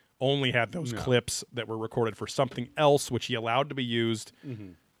he only had those clips that were recorded for something else, which he allowed to be used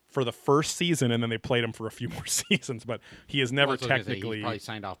for the first season, and then they played him for a few more seasons. But he has never technically he probably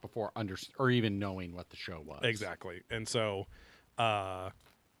signed off before or even knowing what the show was. Exactly. And so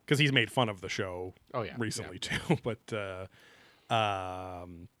because he's made fun of the show recently too. But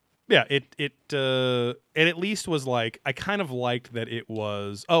yeah, it at least was like, I kind of liked that it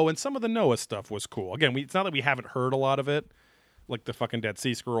was. Oh, and some of the Noah stuff was cool. Again, it's not that we haven't heard a lot of it, like the fucking Dead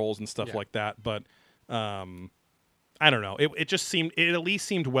Sea Scrolls and stuff like that. But I don't know. It just seemed, it at least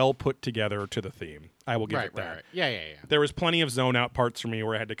seemed well put together to the theme. I will give it that. Right. Yeah. There was plenty of zone out parts for me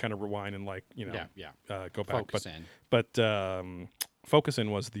where I had to kind of rewind and like, you know, go back. Focus in. But Focus In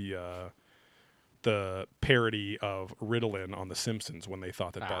was the parody of Ritalin on The Simpsons when they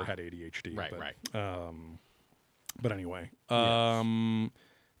thought that Bart had ADHD. Right. But anyway,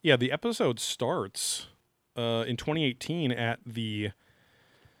 yeah, the episode starts in 2018 at the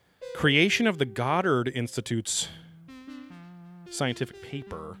creation of the Goddard Institute's scientific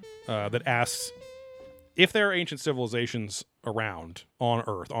paper that asks if there are ancient civilizations around on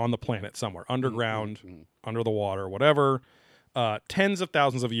Earth, on the planet somewhere, underground, under the water, whatever, tens of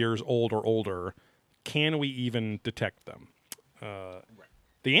thousands of years old or older, can we even detect them?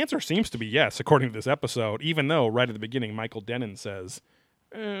 The answer seems to be yes, according to this episode, even though right at the beginning Michael Dennin says,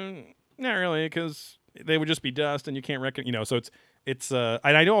 not really, because they would just be dust and you can't reckon, you know, so it's and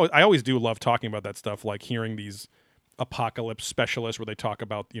I always do love talking about that stuff, like hearing these apocalypse specialists where they talk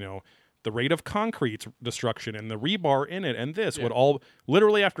about, you know, the rate of concrete destruction and the rebar in it, and this would all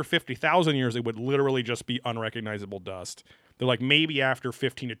literally after 50,000 years, it would literally just be unrecognizable dust. They're like, maybe after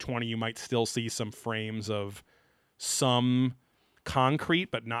 15 to 20, you might still see some frames of some concrete,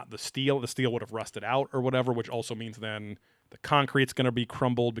 but not the steel. The steel would have rusted out or whatever, which also means then the concrete's going to be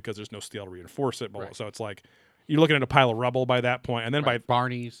crumbled because there's no steel to reinforce it. Right. So it's like you're looking at a pile of rubble by that point, and then by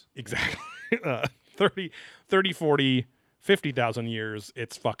Barney's exactly 30, 40, 50,000 years,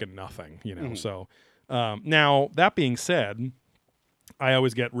 it's fucking nothing, you know. So now that being said, I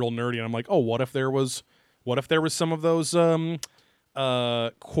always get real nerdy, and I'm like, oh, what if there was some of those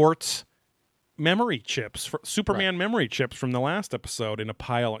quartz memory chips, Superman memory chips from the last episode in a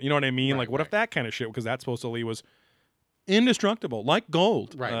pile? You know what I mean? Like, what if that kind of shit? Because that supposedly was indestructible, like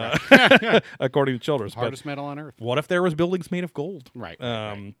gold, according to Childress. Hardest metal on Earth. What if there was buildings made of gold? Right.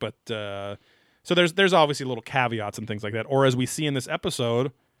 But so there's obviously little caveats and things like that. Or as we see in this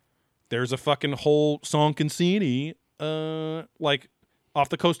episode, there's a fucking whole sunken city, like off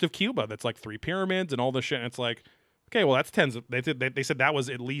the coast of Cuba that's like 3 pyramids and all this shit. And it's like, okay, well, that's tens of, they said that was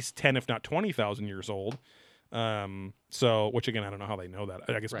at least 10, if not 20,000 years old. So, which again, I don't know how they know that.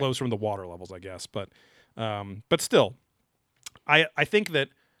 I guess blows from the water levels, I guess. But still, I think that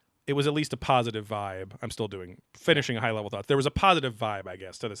it was at least a positive vibe. I'm still finishing high level thoughts. There was a positive vibe, I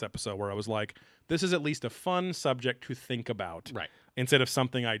guess, to this episode where I was like, this is at least a fun subject to think about. Right. Instead of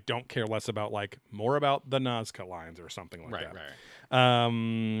something I don't care less about, like more about the Nazca lines or something like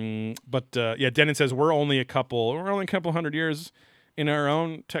that. But Denon says we're only a couple hundred years in our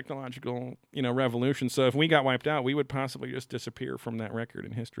own technological, revolution. So if we got wiped out, we would possibly just disappear from that record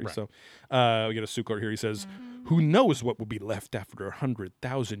in history. Right. So we get a Sukor here. He says, who knows what will be left after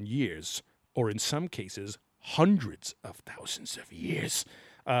 100,000 years, or in some cases, hundreds of thousands of years?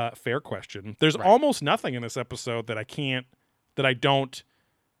 Fair question. There's almost nothing in this episode that I don't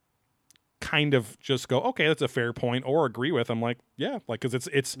kind of just go, okay, that's a fair point, or agree with. I'm like, yeah, like, because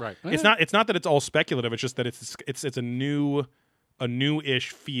it's not that it's all speculative. It's just that it's a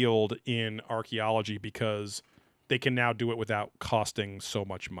new-ish field in archaeology because they can now do it without costing so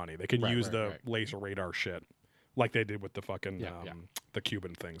much money. They can use the laser radar shit like they did with the fucking the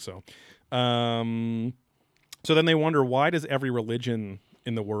Cuban thing. So then they wonder, why does every religion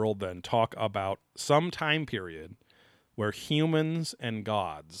in the world then talk about some time period where humans and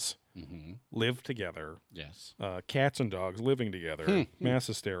gods live together? Yes. Cats and dogs living together. Mass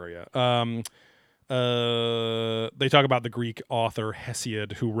hysteria. They talk about the Greek author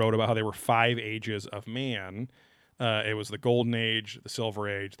Hesiod, who wrote about how there were 5 ages of man. It was the Golden Age, the Silver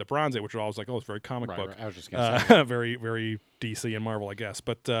Age, the Bronze Age, which I was like, oh, it's very comic book. Right. I was just going to say. Very, very DC and Marvel, I guess.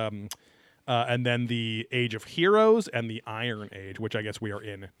 But and then the Age of Heroes and the Iron Age, which I guess we are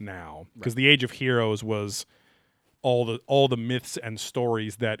in now. Because the Age of Heroes was all the myths and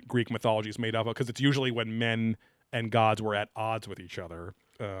stories that Greek mythology is made up of, because it's usually when men and gods were at odds with each other,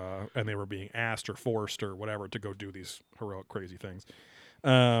 and they were being asked or forced or whatever to go do these heroic, crazy things.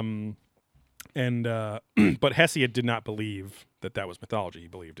 But Hesiod did not believe that was mythology. He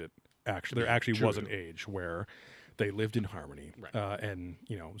believed it there actually was an age where they lived in harmony, and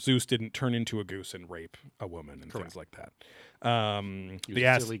Zeus didn't turn into a goose and rape a woman and things like that. He was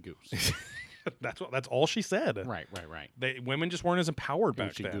a silly goose. That's all she said. Right. Women just weren't as empowered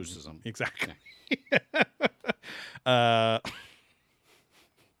back then. Gooses them. Exactly.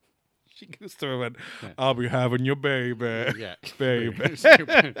 She goes through it. I'll be having your baby. Yeah. Baby. Goose.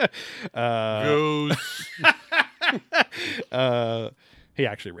 He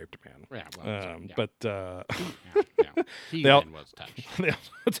actually raped a man. Yeah, well, But he was touched. They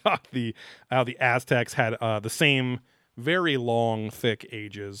also talk how the Aztecs had the same very long, thick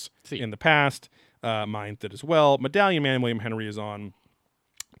ages in the past. Mine did as well. Medallion Man William Henry is on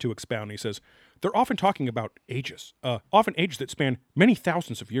to expound. He says, they're often talking about ages, often ages that span many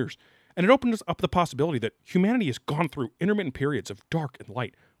thousands of years. And it opens up the possibility that humanity has gone through intermittent periods of dark and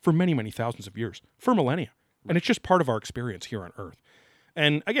light for many, many thousands of years, for millennia. And it's just part of our experience here on Earth.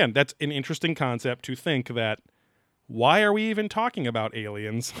 And again, that's an interesting concept to think that why are we even talking about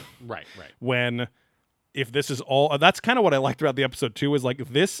aliens? Right. When if this is all, that's kind of what I liked about the episode too, is like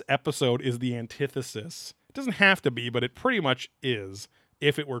this episode is the antithesis. It doesn't have to be, but it pretty much is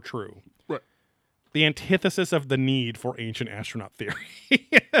if it were true. Right. The antithesis of the need for ancient astronaut theory.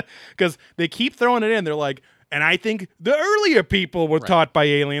 Because they keep throwing it in. They're like, and I think the earlier people were taught by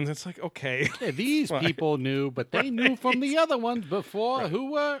aliens. It's like, okay. Yeah, these people knew, but they knew from the other ones before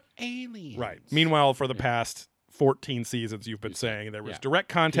who were aliens. Right. Meanwhile, for the past 14 seasons, you've been saying there was direct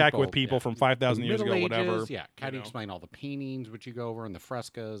contact with people from 5,000 years ago, whatever. Yeah. How do you explain all the paintings which you go over and the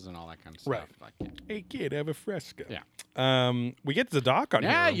frescoes and all that kind of stuff? Right. Like, Hey, kid, have a fresco. Yeah. We get Zadok on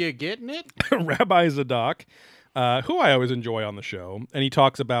here. Yeah, you getting it? Rabbi Zadok, who I always enjoy on the show. And he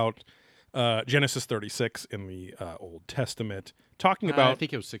talks about Genesis 36 in the Old Testament, talking about... I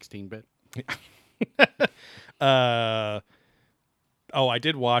think it was 16-bit. I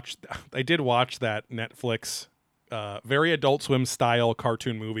did watch that Netflix very Adult Swim style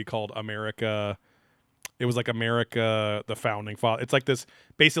cartoon movie called America. It was like America, the Founding Father. It's like this.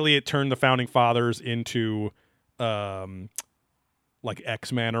 Basically, it turned the Founding Fathers into like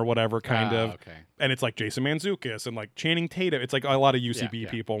X-Men or whatever, kind of. Okay. And it's like Jason Mantzoukas and like Channing Tatum. It's like a lot of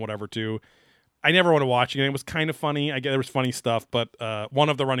UCB people and whatever too. I never want to watch it. It was kind of funny. I get there was funny stuff, but one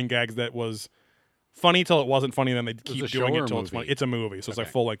of the running gags that was funny till it wasn't funny, then they keep doing it till it's funny. It's a movie, so it's like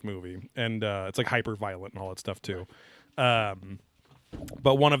full-length movie, and it's like hyper violent and all that stuff too. But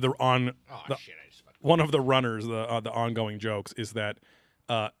one of the runners, the ongoing jokes is that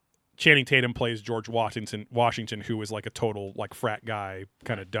Channing Tatum plays George Washington, who is like a total like frat guy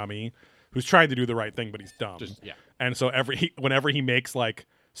kind of dummy, who's trying to do the right thing, but he's dumb. And so whenever he makes like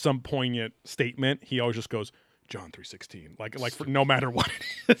some poignant statement, he always just goes, John 3:16, like for no matter what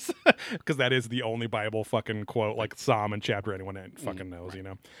it is, because that is the only Bible fucking quote, like Psalm and chapter anyone fucking knows, you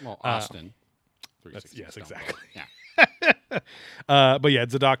know. Well, Austin. Yes, exactly. Yeah. But yeah,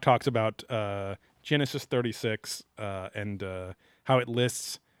 Zadok talks about Genesis 36 and how it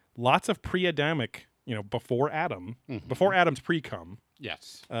lists lots of pre-Adamic, before Adam, before Adam's pre-cum.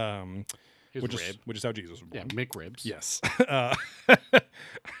 Yes. Which is how Jesus was born. Yeah, McRibs. Yes.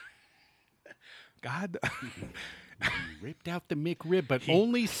 God. He ripped out the McRib, but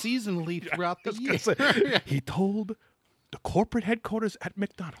only seasonally throughout the year. He told the corporate headquarters at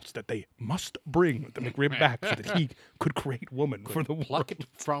McDonald's that they must bring the McRib back so that he could create woman for the Pluck world. it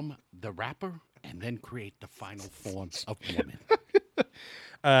from the wrapper and then create the final form of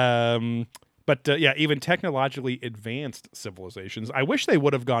woman. But even technologically advanced civilizations, I wish they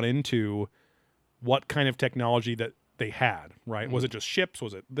would have gone into what kind of technology that they had, right? Was it just ships?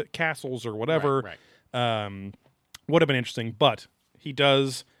 Was it the castles or whatever? Right. Would have been interesting, but he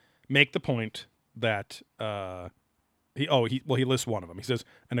does make the point that he lists one of them. He says,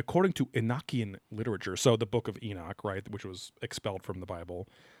 and according to Enochian literature, so the book of Enoch, right, which was expelled from the Bible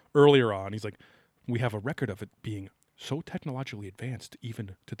earlier on, he's like, we have a record of it being so technologically advanced,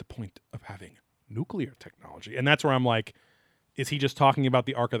 even to the point of having nuclear technology. And that's where I'm like, is he just talking about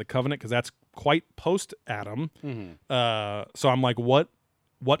the Ark of the Covenant? Because that's quite post-Adam. So I'm like, what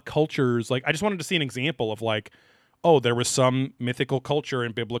cultures? Like, I just wanted to see an example of like, oh, there was some mythical culture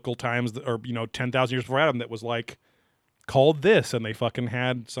in biblical times, or 10,000 years before Adam, that was like called this, and they fucking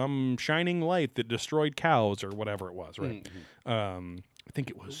had some shining light that destroyed cows or whatever it was, right? I think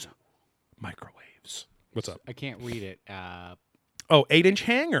it was microwaves. What's up? I can't read it. 8-inch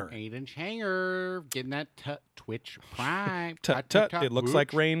hanger. 8-inch hanger. Getting that Twitch Prime. Tut. It looks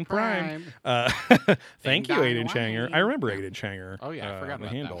like Rain Prime. Thank you, 8-inch hanger. I remember 8-inch hanger. Oh, yeah. I forgot the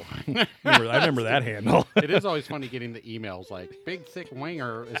about handle. That I remember that handle. It is always funny getting the emails like, big, thick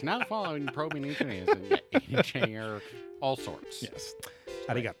winger is now following probing engineers. And 8-inch hanger, all sorts. Yes.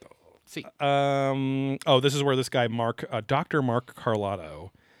 Arigato. See. This is where this guy, Dr. Mark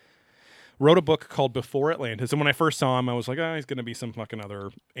Carlotto, wrote a book called Before Atlantis. And when I first saw him, I was like, he's going to be some fucking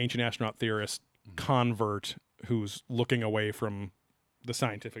other ancient astronaut theorist convert who's looking away from the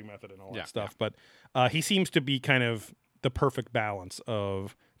scientific method and all that stuff. But he seems to be kind of the perfect balance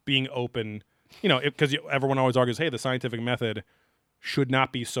of being open, because everyone always argues, hey, the scientific method should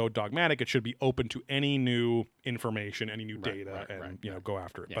not be so dogmatic. It should be open to any new information, any new data, and go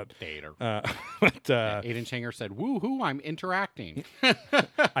after it. Yeah, but data. Aiden Changer said, "Woo-hoo, I'm interacting."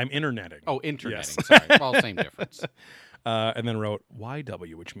 I'm interneting. Oh, interneting. Yes. Sorry. Well, same difference. And then wrote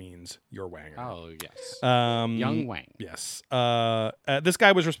YW, which means your wanger. Oh, yes. Young Wang. Yes. This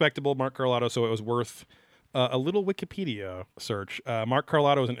guy was respectable, Mark Carlotto, so it was worth a little Wikipedia search. Mark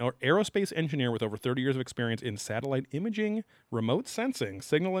Carlotto is an aerospace engineer with over 30 years of experience in satellite imaging, remote sensing,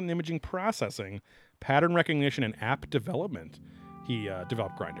 signal and imaging processing, pattern recognition, and app development. He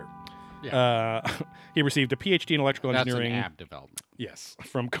developed Grindr. Yeah. He received a PhD in electrical engineering. That's an app development. Yes,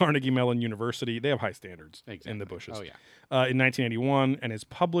 from Carnegie Mellon University. They have high standards in the bushes. Oh, yeah. In 1981, and has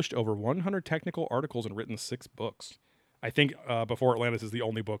published over 100 technical articles and written 6 books. I think Before Atlantis is the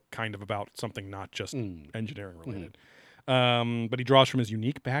only book kind of about something not just engineering related. But he draws from his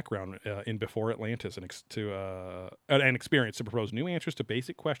unique background in Before Atlantis and experience to propose new answers to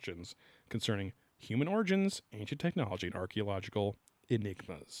basic questions concerning human origins, ancient technology, and archaeological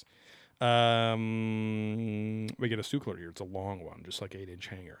enigmas. We get a Sukler here. It's a long one, just like 8-inch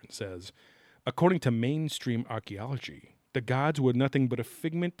hanger. It says, according to mainstream archaeology, the gods were nothing but a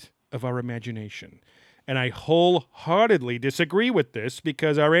figment of our imagination. And I wholeheartedly disagree with this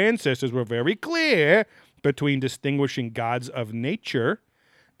because our ancestors were very clear between distinguishing gods of nature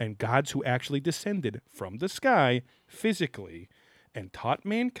and gods who actually descended from the sky physically and taught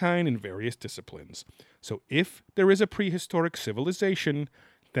mankind in various disciplines. So if there is a prehistoric civilization,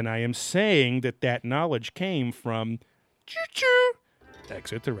 then I am saying that knowledge came from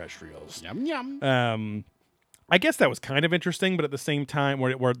extraterrestrials. Yum, yum. I guess that was kind of interesting, but at the same time,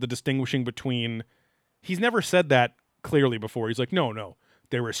 where the distinguishing between... He's never said that clearly before. He's like, no,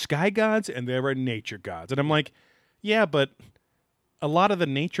 there were sky gods and there were nature gods. And I'm like, yeah, but a lot of the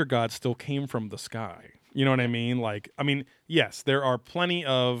nature gods still came from the sky. You know what I mean? Yes, there are plenty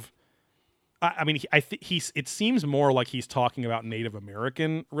of... it seems more like he's talking about Native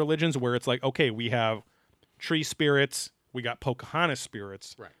American religions where it's like, okay, we have tree spirits, we got Pocahontas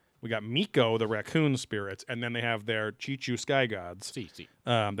spirits, right. We got Miko, the raccoon spirits, and then they have their Chichu sky gods.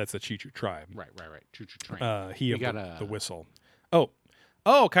 That's the Chichu tribe. Right. Chichu train. He got the whistle. Oh,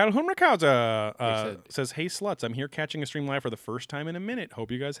 Kyle Hunmerkauser says, hey, sluts, I'm here catching a stream live for the first time in a minute. Hope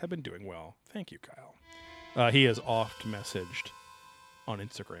you guys have been doing well. Thank you, Kyle. He has oft messaged on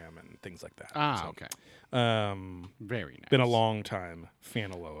Instagram and things like that. Okay. Very nice. Been a long time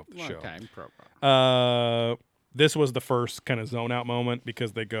fan of the show. Long-time program. This was the first kind of zone out moment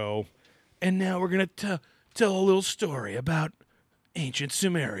because they go, and now we're going to tell a little story about ancient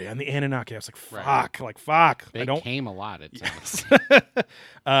Sumeria and the Anunnaki. I was like, fuck. They came a lot. Yes.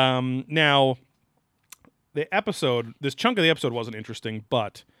 Now, this chunk of the episode wasn't interesting,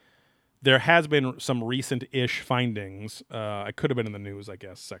 but there has been some recent-ish findings. I could have been in the news, I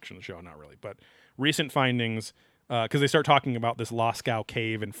guess, section of the show. Not really, but recent findings... Because they start talking about this Lascaux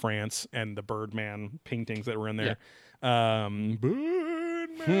cave in France and the Birdman paintings that were in there. Yeah.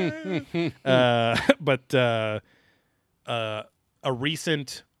 Birdman. But a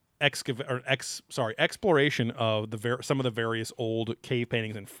recent exploration of some of the various old cave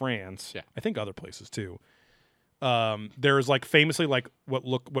paintings in France. Yeah. I think other places too. There's famously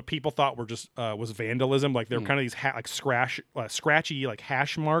what people thought were just was vandalism. Like there were kind of these scratchy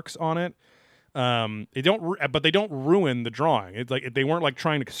hash marks on it. They don't ruin the drawing. It's like they weren't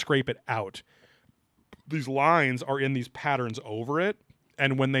trying to scrape it out. These lines are in these patterns over it,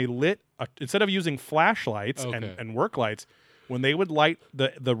 and when they instead of using flashlights and work lights, when they would light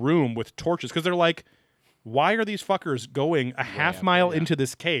the room with torches, because they're like, why are these fuckers going a half mile into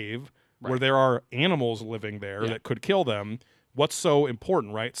this cave where there are animals living there that could kill them? What's so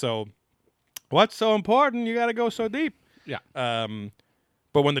important, right? So, what's so important? You got to go so deep. Yeah.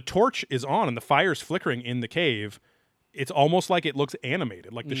 But when the torch is on and the fire's flickering in the cave, it's almost like it looks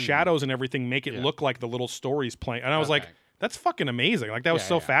animated. Like the shadows and everything make it look like the little stories playing. And I was like, that's fucking amazing. Like that was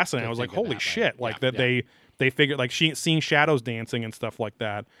so fascinating. I was like, holy shit. They figured seeing shadows dancing and stuff like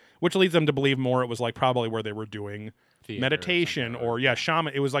that, which leads them to believe more it was probably where they were doing meditation or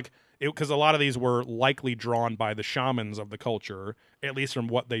shaman. It was because a lot of these were likely drawn by the shamans of the culture, at least from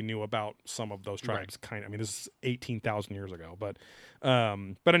what they knew about some of those tribes. Right. This is 18,000 years ago, but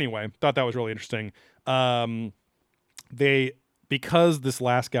anyway, thought that was really interesting. Because this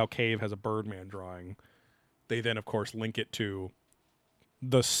Lascaux cave has a Birdman drawing, they then of course link it to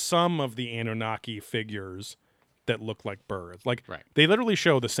some of the Anunnaki figures that look like birds. They literally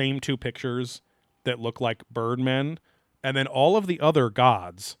show the same 2 pictures that look like birdmen, and then all of the other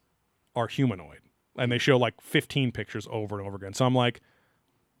gods are humanoid, and they show 15 pictures over and over again. So I'm like,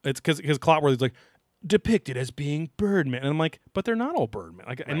 It's because Clotworthy's like depicted as being Birdman, and I'm like, but they're not all Birdman.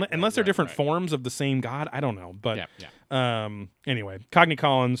 Like unless they're different forms of the same god. I don't know, but anyway, Cogney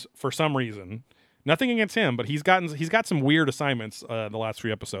Collins for some reason. Nothing against him, but he's got some weird assignments the last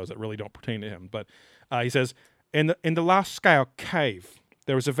 3 episodes that really don't pertain to him. But he says, in the last scale cave,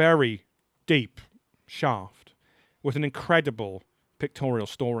 there was a very deep shaft with an incredible pictorial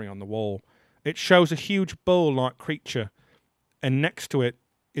story on the wall. It shows a huge bull-like creature, and next to it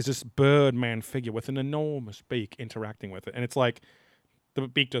is this Birdman figure with an enormous beak interacting with it. And it's like, the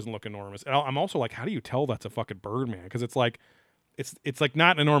beak doesn't look enormous. And I'm also like, how do you tell that's a fucking Birdman? Because it's like, it's like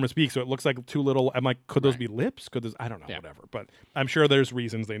not an enormous beak, so it looks like too little. I'm like, could those be lips? Could those? I don't know, whatever. But I'm sure there's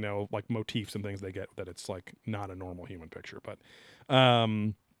reasons they know, like motifs and things they get that it's like not a normal human picture. But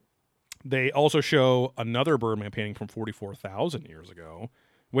they also show another Birdman painting from 44,000 years ago,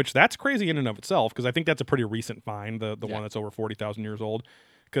 which that's crazy in and of itself because I think that's a pretty recent find, the one that's over 40,000 years old.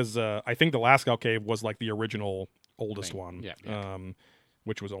 Because I think the Lascaux Cave was like the original oldest one,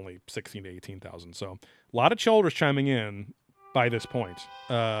 which was only 16 to 18,000. So a lot of children chiming in by this point.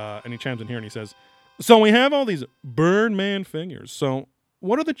 And he chimes in here and he says, so we have all these Birdman figures. So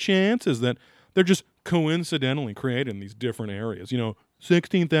what are the chances that they're just coincidentally created in these different areas?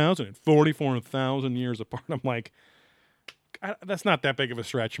 16,000 and 44,000 years apart. I'm like, that's not that big of a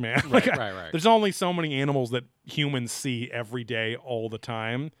stretch, man. Right. There's only so many animals that humans see every day, all the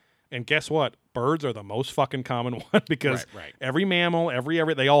time. And guess what? Birds are the most fucking common one because every mammal,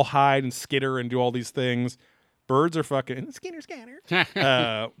 they all hide and skitter and do all these things. Birds are fucking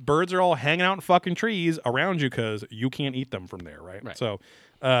scatter. Birds are all hanging out in fucking trees around you because you can't eat them from there, right? So,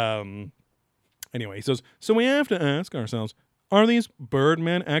 anyway, he says, so we have to ask ourselves, are these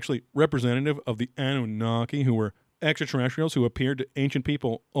Birdmen actually representative of the Anunnaki, who were extraterrestrials who appeared to ancient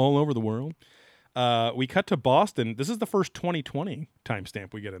people all over the world? We cut to Boston. This is the first 2020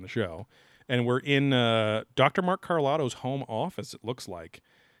 timestamp we get in the show. And we're in Dr. Mark Carlotto's home office, it looks like.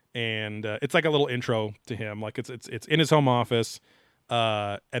 And it's like a little intro to him. Like it's in his home office.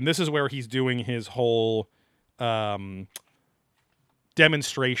 And this is where he's doing his whole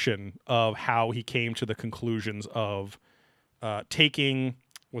demonstration of how he came to the conclusions of taking,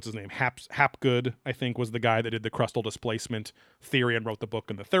 what's his name? Hapgood, I think, was the guy that did the crustal displacement theory and wrote the book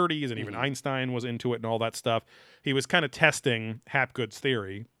in the 30s, and even Einstein was into it and all that stuff. He was kind of testing Hapgood's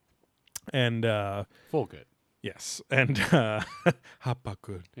theory. And full good. Yes. And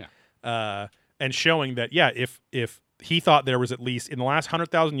Hapgood. Yeah. And showing that, if he thought there was at least, in the last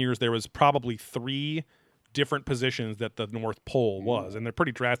 100,000 years, there was probably 3 different positions that the North Pole was, and they're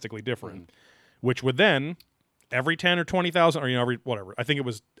pretty drastically different, which would then, every 10 or 20,000, or every whatever, I think it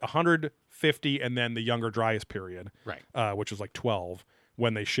was 150, and then the Younger Dryas period, which was like 12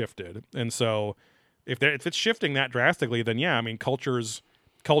 when they shifted. And so, if it's shifting that drastically, then I mean, cultures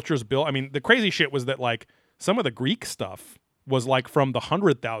built. I mean, the crazy shit was that like some of the Greek stuff was like from the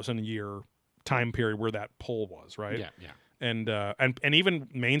 100,000 year time period where that pole was, right? Yeah. And even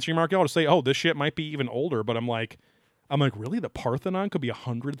mainstream archaeologists say, oh, this shit might be even older, but I'm like, really? The Parthenon could be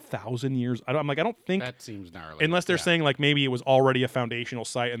 100,000 years? I don't think that seems gnarly. Unless they're saying like maybe it was already a foundational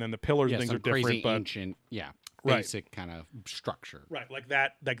site, and then the pillars and things are different. Crazy but ancient, basic kind of structure. Right, like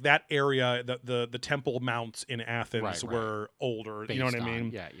that area, the temple mounts in Athens were older. Based you know what I mean?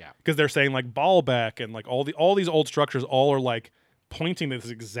 Yeah. Because they're saying like Baalbek and like all these old structures all are like pointing to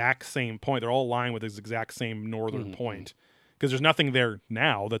this exact same point. They're all aligned with this exact same northern point. Because there's nothing there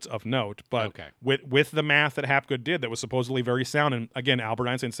now that's of note, but with the math that Hapgood did that was supposedly very sound, and again, Albert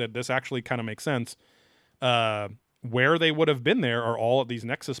Einstein said this actually kind of makes sense, where they would have been there are all of these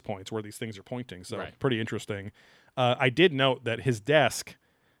nexus points where these things are pointing, so pretty interesting. I did note that his desk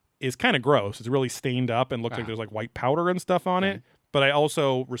is kind of gross. It's really stained up and looks like there's like white powder and stuff on it, but I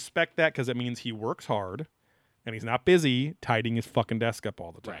also respect that because it means he works hard, and he's not busy tidying his fucking desk up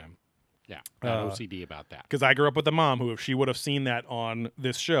all the time. Right. Yeah, got OCD about that. Because I grew up with a mom who, if she would have seen that on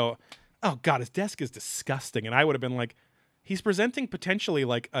this show, oh God, his desk is disgusting. And I would have been like, he's presenting potentially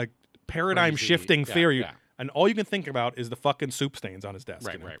like a paradigm shifting theory. Yeah. And all you can think about is the fucking soup stains on his desk.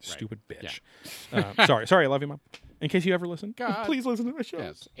 Right. Stupid bitch. Yeah. Sorry, I love you, Mom. In case you ever listen, please listen to my show.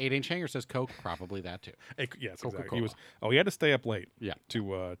 Yes. 8-inch hanger says Coke, probably that too. Yes, exactly. He had to stay up late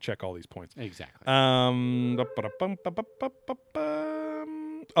to check all these points. Exactly.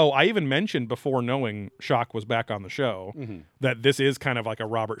 I even mentioned before knowing Schock was back on the show that this is kind of like a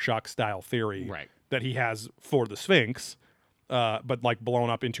Robert Schock style theory that he has for the Sphinx, but like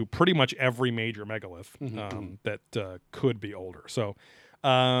blown up into pretty much every major megalith that could be older. So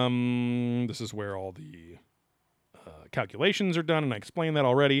this is where all the calculations are done, and I explained that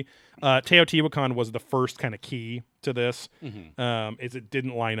already. Teotihuacan was the first kind of key to this, is it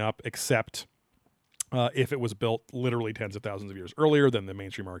didn't line up except if it was built literally tens of thousands of years earlier than the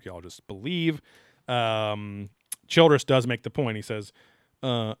mainstream archaeologists believe. Childress does make the point. He says,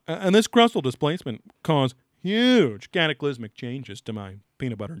 and this crustal displacement caused huge cataclysmic changes to my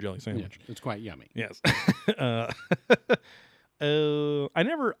peanut butter and jelly sandwich. Yeah, it's quite yummy. Yes. I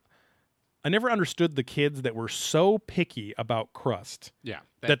never understood the kids that were so picky about crust. Yeah.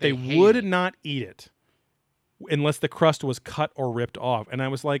 That they would not eat it unless the crust was cut or ripped off. And I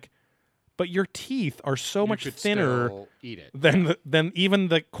was like, but your teeth are so much thinner eat it. than even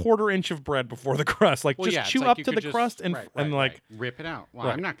the quarter inch of bread before the crust. Like, just chew up to the crust and rip it out. Well,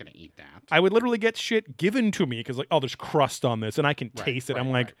 I'm not going to eat that. I would literally get shit given to me because, like, oh, there's crust on this and I can taste it.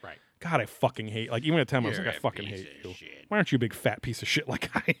 I'm like, God, I fucking hate. Like, even at the time, I was like, I fucking hate you. Shit. Why aren't you a big fat piece of shit like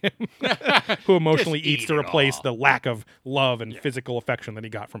I am, who emotionally eats to replace the lack of love and physical affection that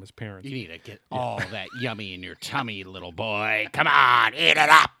he got from his parents? You need to get all that yummy in your tummy, little boy. Come on, eat it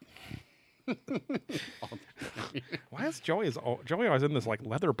up. Why is Joey always in this like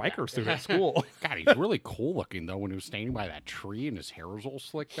leather biker suit at school? God, he's really cool looking though when he was standing by that tree and his hair was all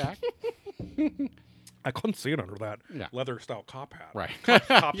slicked back. I couldn't see it under that leather style cop hat. Right.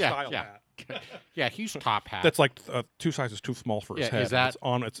 Top style hat. Yeah, huge top hat. That's like 2 sizes too small for his head. Is that,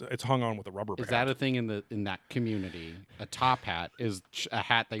 it's hung on with a rubber band. Is that a thing in that community? A top hat is a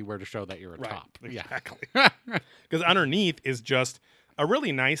hat that you wear to show that you're a top. Exactly. Because underneath is just a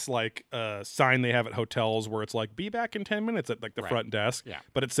really nice like sign they have at hotels where it's like, be back in 10 minutes at like the front desk. Yeah.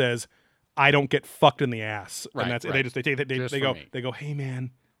 But it says, I don't get fucked in the ass. Right, and that's they go, hey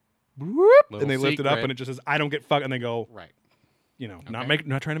man. Whoop, and they lift it up and it just says, I don't get fucked. And they go, you know, not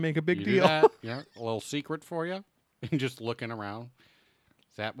trying to make a big deal. Yeah, a little secret for you. Just looking around.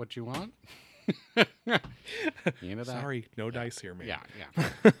 Is that what you want? Sorry, no dice here, man. Yeah.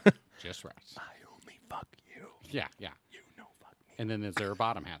 Just right. I only fuck you. Yeah. You know fuck me. And then is there a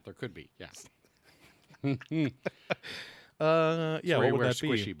bottom hat? There could be, yes. What would that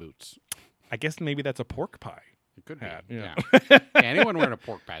squishy be? Boots. I guess maybe that's a pork pie. It could hat. Be. Yeah. Anyone wearing a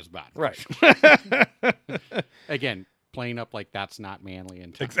pork pie is bad. Right. Again, playing up like that's not manly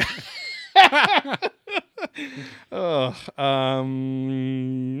and tough. Exactly.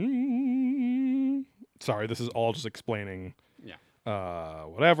 Sorry, this is all just explaining. Yeah.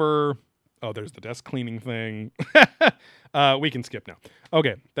 Whatever. Oh, there's the desk cleaning thing. We can skip now.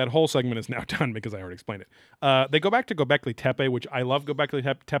 Okay, that whole segment is now done because I already explained it. They go back to Göbekli Tepe, which I love Göbekli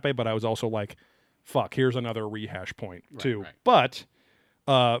Tepe, but I was also like, fuck, here's another rehash point too. Right. But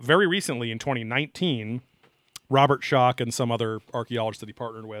very recently in 2019, Robert Schoch and some other archaeologists that he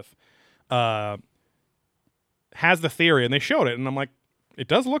partnered with has the theory, and they showed it, and I'm like, it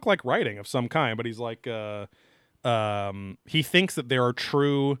does look like writing of some kind, but he's like, he thinks that there are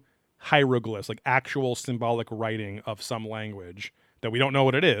true hieroglyphs, like actual symbolic writing of some language that we don't know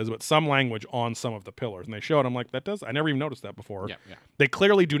what it is, but some language on some of the pillars. And they showed, I'm like, I never even noticed that before. Yeah. They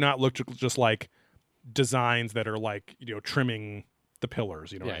clearly do not look just like designs that are like, you know, trimming the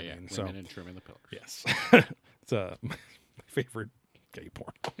pillars, you know what I mean? So and trimming the pillars. Yes. It's my favorite gay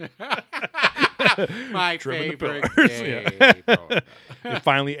porn. My favorite gay porn. It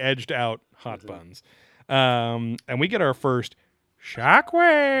finally edged out hot buns. And we get our first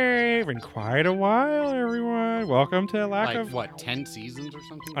Shockwave in quite a while, everyone. Welcome to Lack of... what, 10 seasons or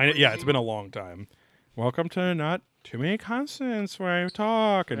something? It's been a long time. Welcome to Not Too Many Consonants where I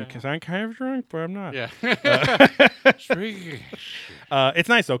talk, and because I'm kind of drunk, but I'm not. Yeah. It's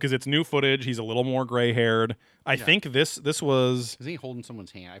nice, though, because it's new footage. He's a little more gray-haired. I think this was... Is he holding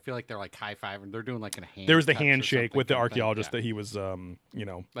someone's hand? I feel like they're like high-fiving. They're doing like a hand. There was the handshake with the archaeologist that he was,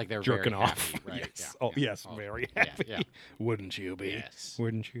 like they were jerking very off. Happy, right? Yes. Yes, very happy. Yeah. Wouldn't you be? Yes.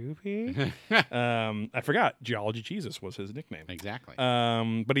 Wouldn't you be? I forgot. Geology Jesus was his nickname. Exactly.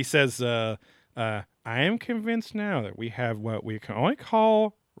 But he says, I am convinced now that we have what we can only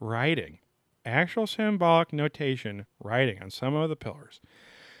call writing, actual symbolic notation, writing on some of the pillars.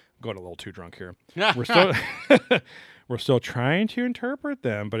 I'm going a little too drunk here. We're still trying to interpret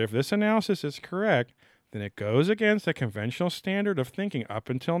them, but if this analysis is correct, then it goes against the conventional standard of thinking up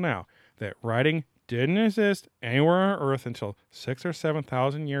until now that writing didn't exist anywhere on Earth until 6,000 or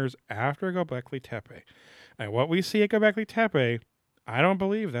 7,000 years after Göbekli Tepe. And what we see at Göbekli Tepe, I don't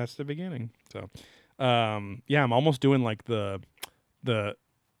believe that's the beginning. So, I'm almost doing like the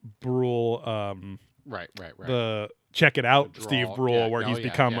Brule, right. The check it out, Steve Brule, where he's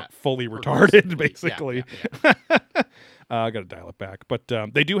become fully retarded, basically. Yeah. I got to dial it back, but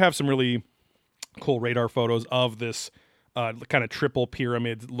they do have some really cool radar photos of this kind of triple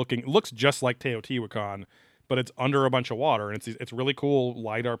pyramid looks just like Teotihuacan, but it's under a bunch of water, and it's really cool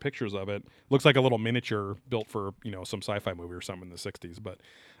LiDAR pictures of it. Looks like a little miniature built for some sci-fi movie or something in the 60s. But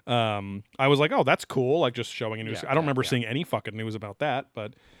I was like, oh, that's cool. Like just showing a news. I don't remember seeing any fucking news about that,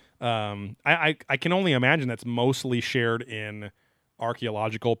 but I can only imagine that's mostly shared in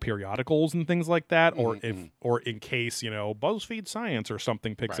archaeological periodicals and things like that, or in case BuzzFeed Science or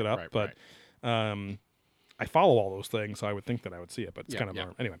something picks it up. But I follow all those things, so I would think that I would see it. But it's kind of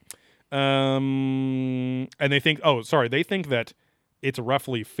anyway. And they think, they think that it's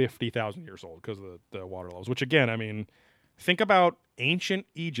roughly 50,000 years old because of the water levels. Which again, I mean, think about ancient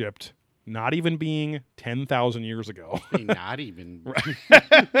Egypt not even being 10,000 years ago. Not even.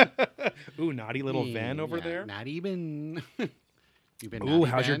 Ooh, naughty little Van over there. Not even. Ooh,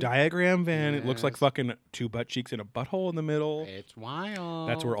 how's your diagram, Van? Yes. It looks like fucking 2 butt cheeks and a butthole in the middle. It's wild.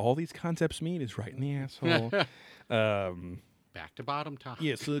 That's where all these concepts meet, is right in the asshole. Back to bottom top.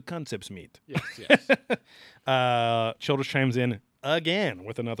 Yes, the concepts meet. Yes. Childress chimes in again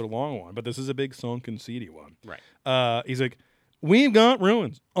with another long one, but this is a big sunken, seedy one. Right. He's like, we've got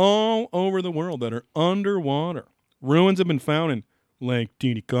ruins all over the world that are underwater. Ruins have been found in Lake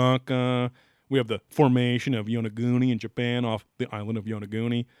Titicaca. We have the formation of Yonaguni in Japan off the island of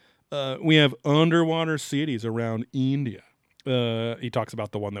Yonaguni. We have underwater cities around India. He talks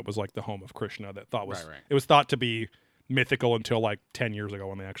about the one that was like the home of Krishna that it was thought to be mythical until like 10 years ago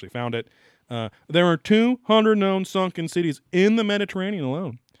when they actually found it. There are 200 known sunken cities in the Mediterranean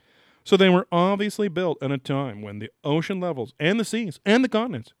alone. So they were obviously built at a time when the ocean levels and the seas and the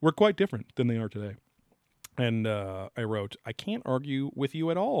continents were quite different than they are today. And I wrote, I can't argue with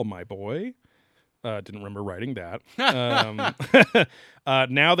you at all, my boy. Didn't remember writing that.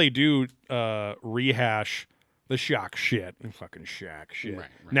 Now they do rehash the shock shit. Fucking shock shit. Right.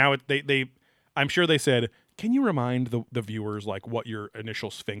 Now I'm sure they said, can you remind the viewers like what your initial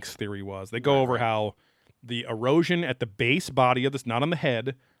Sphinx theory was? They go over how the erosion at the base body of this, not on the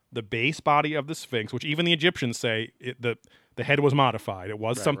head, the base body of the Sphinx, which even the Egyptians say the head was modified. It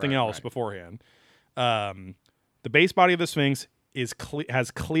was something else beforehand. The base body of the Sphinx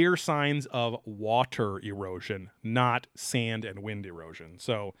has clear signs of water erosion, not sand and wind erosion.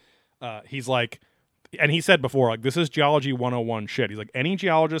 So he's like, and he said before, like, this is geology 101 shit. He's like, any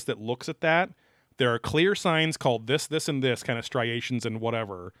geologist that looks at that, there are clear signs called this, and this, kind of striations and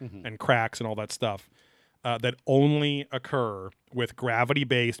whatever, and cracks and all that stuff, that only occur with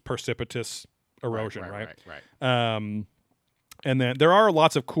gravity-based precipitous erosion, right? And then there are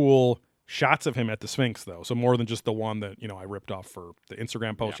lots of cool shots of him at the Sphinx, though. So more than just the one that, I ripped off for the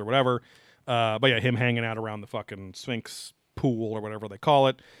Instagram post or whatever. But yeah, him hanging out around the fucking Sphinx pool or whatever they call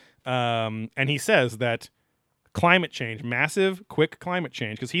it. And he says that climate change, massive, quick climate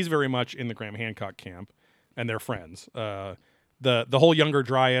change, because he's very much in the Graham Hancock camp and they're friends. The whole Younger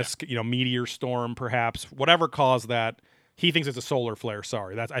Dryas, meteor storm, perhaps, whatever caused that, he thinks it's a solar flare.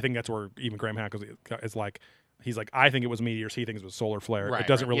 Sorry. I think that's where even Graham Hancock is like, he's like, I think it was meteors. He thinks it was solar flare. It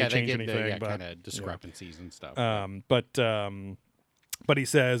doesn't really change anything. But kind of discrepancies and stuff. But he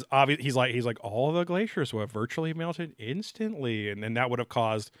says, he's like, all the glaciers would have virtually melted instantly, and that would have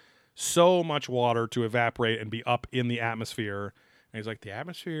caused so much water to evaporate and be up in the atmosphere. And he's like, the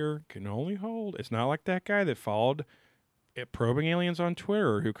atmosphere can only hold. It's not like that guy that followed Probing Aliens on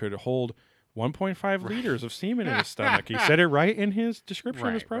Twitter who could hold 1.5 liters of semen in his stomach. He said it right in his description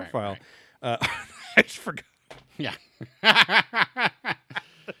of his profile. I just forgot. Yeah.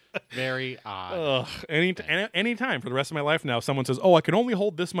 Very odd. Ugh. Any time for the rest of my life now, if someone says, "Oh, I can only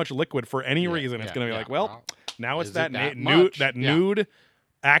hold this much liquid for any reason," it's going to be like, "Well, now it's that nude,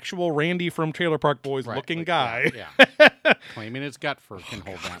 actual Randy from Trailer Park Boys looking guy, claiming his gut fur can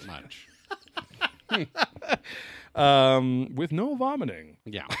hold that much, with no vomiting."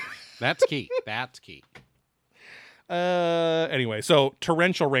 Yeah, that's key. That's key. Anyway, so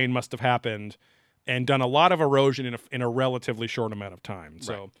torrential rain must have happened and done a lot of erosion in a relatively short amount of time.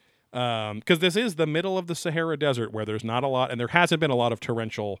 So, because this is the middle of the Sahara Desert where there's not a lot, and there hasn't been a lot of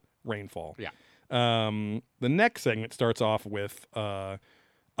torrential rainfall. Yeah. The next segment starts off with a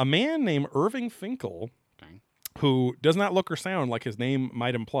man named Irving Finkel, who does not look or sound like his name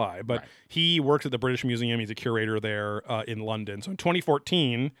might imply, but he works at the British Museum. He's a curator there in London. So in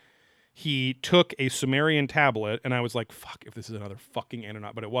 2014... he took a Sumerian tablet, and I was like, fuck, if this is another fucking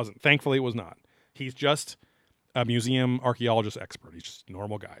Anunnaki, but it wasn't. Thankfully, it was not. He's just a museum archaeologist expert. He's just a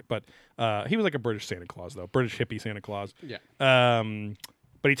normal guy. But he was like a British Santa Claus, though. British hippie Santa Claus. Yeah.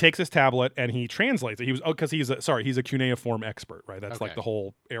 But he takes his tablet, and he translates it. Because he's a cuneiform expert, right? That's like the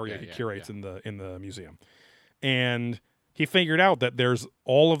whole area he curates in the museum. And he figured out that there's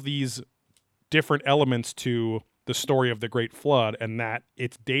all of these different elements to the story of the Great Flood, and that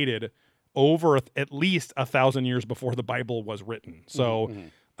it's dated over at least 1,000 years before the Bible was written. So,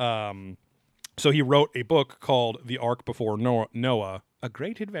 so he wrote a book called The Ark Before Noah, A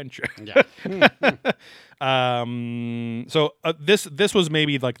Great Adventure. So this was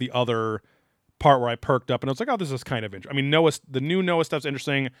maybe like the other part where I perked up and I was like, oh, this is kind of interesting. I mean, the new Noah stuff's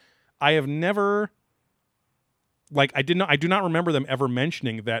interesting. I have never, like, I do not remember them ever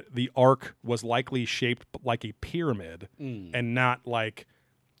mentioning that the Ark was likely shaped like a pyramid and not like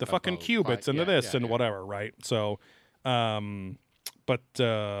the fucking cubits and this and whatever, right? So, then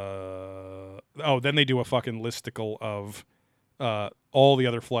they do a fucking listicle of all the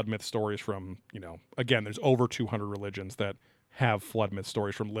other flood myth stories from, again, there's over 200 religions that have flood myth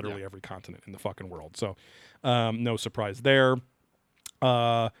stories from literally every continent in the fucking world. So no surprise there.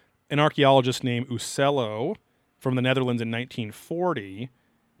 An archaeologist named Uccello from the Netherlands in 1940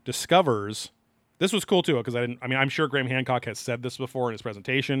 discovers, this was cool too, because I'm sure Graham Hancock has said this before in his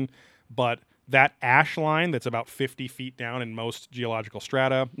presentation, but that ash line that's about 50 feet down in most geological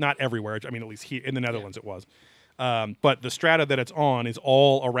strata, not everywhere, I mean, at least in the Netherlands it was, but the strata that it's on is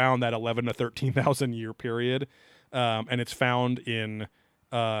all around that 11 to 13,000 year period, and it's found in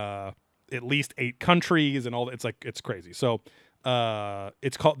at least 8 countries and all. It's crazy. So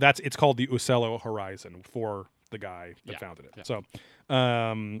it's called the Uccello Horizon for the guy that founded it. Yeah. So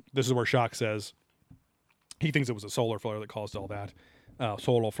this is where Schock says he thinks it was a solar flare that caused all that.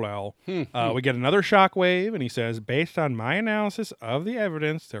 Solar flare. We get another shock wave, and he says, based on my analysis of the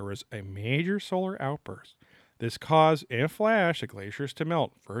evidence, there was a major solar outburst. This caused, in a flash, the glaciers to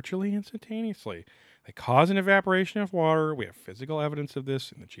melt virtually instantaneously. They cause an evaporation of water. We have physical evidence of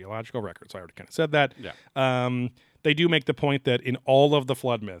this in the geological records. I already kind of said that. Yeah. They do make the point that in all of the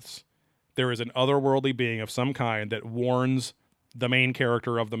flood myths, there is an otherworldly being of some kind that warns the main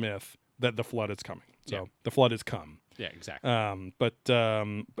character of the myth that the flood is coming. So the flood has come. Yeah, exactly. And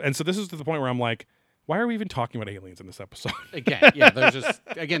so this is to the point where I'm like, why are we even talking about aliens in this episode? There's just,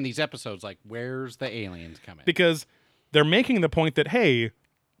 these episodes, like, where's the aliens coming? Because they're making the point that, hey,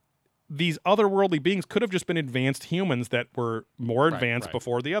 these otherworldly beings could have just been advanced humans that were more advanced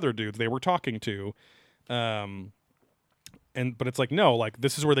before the other dudes they were talking to. But it's like, no, like,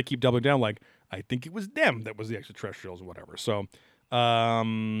 this is where they keep doubling down. Like, I think it was them that was the extraterrestrials or whatever. So, they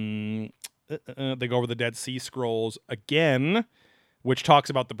go over the Dead Sea Scrolls again, which talks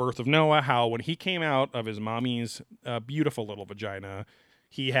about the birth of Noah, how when he came out of his mommy's beautiful little vagina,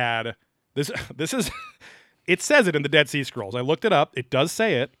 he had this. This is, it says it in the Dead Sea Scrolls. I looked it up. It does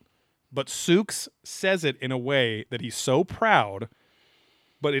say it, but Sooks says it in a way that he's so proud,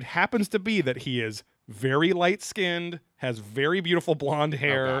 but it happens to be that he is very light-skinned, has very beautiful blonde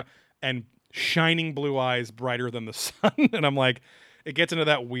hair, and shining blue eyes brighter than the sun. And I'm like, it gets into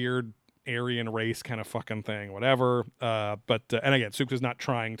that weird Aryan race kind of fucking thing, whatever. And again, Sooks is not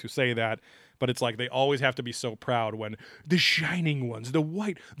trying to say that, but it's like they always have to be so proud when the shining ones, the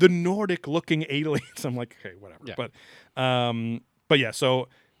white, the Nordic-looking aliens. I'm like, okay, whatever. Yeah. But yeah, so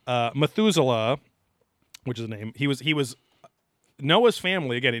Methuselah, which is the name, he was Noah's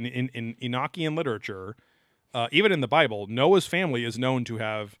family, again, in Enochian literature, even in the Bible, Noah's family is known to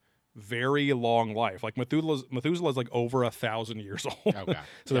have very long life. Like Methuselah's like over 1,000 years old.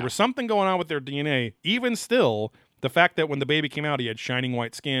 So there was something going on with their DNA. Even still, the fact that when the baby came out, he had shining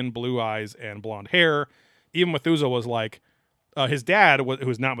white skin, blue eyes, and blonde hair. Even Methuselah was like, his dad, who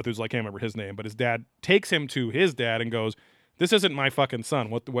was not Methuselah, I can't remember his name, but his dad takes him to his dad and goes, this isn't my fucking son.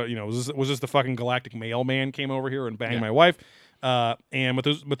 What was this the fucking galactic mailman came over here and banged my wife? And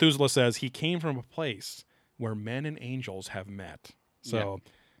Methuselah says he came from a place where men and angels have met. So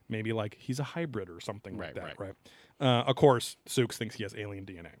maybe like he's a hybrid or something like that, right? Of course, Sooks thinks he has alien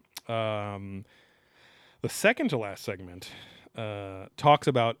DNA. The second to last segment talks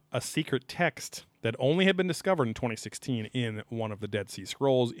about a secret text that only had been discovered in 2016 in one of the Dead Sea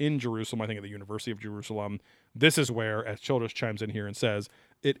Scrolls in Jerusalem, I think at the University of Jerusalem. This is where, as Childress chimes in here and says,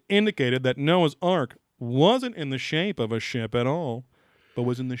 it indicated that Noah's Ark wasn't in the shape of a ship at all, but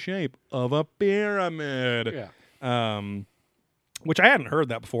was in the shape of a pyramid. Yeah. Which I hadn't heard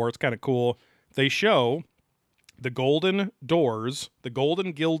that before. It's kind of cool. They show the golden doors, the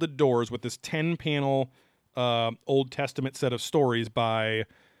golden gilded doors with this 10-panel Old Testament set of stories by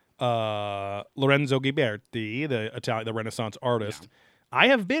Lorenzo Ghiberti, the Renaissance artist. Yeah. I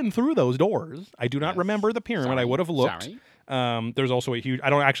have been through those doors. I do not remember the pyramid. I would have looked. There's also a huge.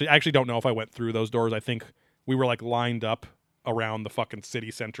 I actually don't know if I went through those doors. I think we were like lined up around the fucking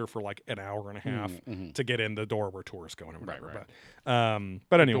city center for like an hour and a half to get in the door where tourists go and whatever. Right.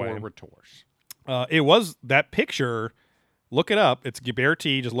 But anyway, door where tourists. It was that picture. Look it up. It's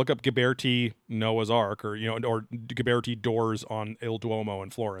Ghiberti. Just look up Ghiberti Noah's Ark or Ghiberti doors on Il Duomo in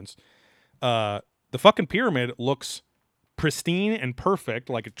Florence. the fucking pyramid looks pristine and perfect,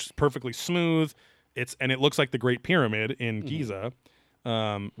 like it's perfectly smooth. And it looks like the Great Pyramid in Giza,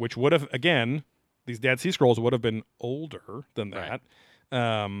 which would have, again, these Dead Sea Scrolls would have been older than that.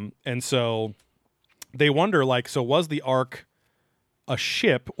 Right. And so they wonder, like, so was the Ark a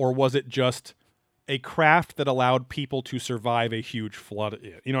ship, or was it just a craft that allowed people to survive a huge flood?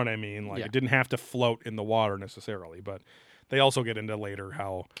 You know what I mean? Like, it didn't have to float in the water necessarily, but they also get into later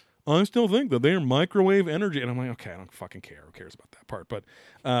how I still think that they're microwave energy. And I'm like, okay, I don't fucking care. Who cares about that part? But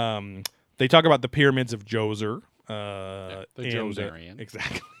they talk about the pyramids of Djoser. The Djosarian.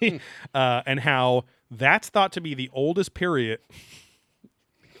 Exactly. And how that's thought to be the oldest pyramid.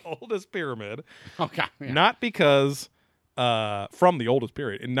 Okay. Yeah. Not because from the oldest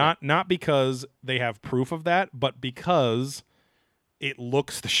period. And not because they have proof of that, but because it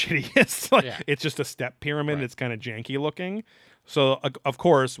looks the shittiest. It's just a step pyramid. Right. It's kind of janky looking. So, of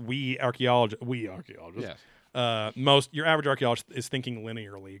course, we archaeologists, yes. Your average archaeologist is thinking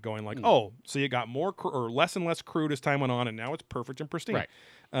linearly, going like, oh, so you got more or less and less crude as time went on, and now it's perfect and pristine. Right.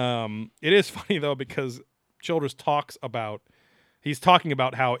 It is funny, though, because Childress he's talking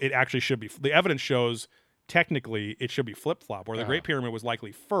about how it actually should be. The evidence shows technically it should be flip-flop, where the Great Pyramid was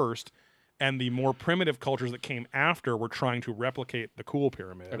likely first, and the more primitive cultures that came after were trying to replicate the cool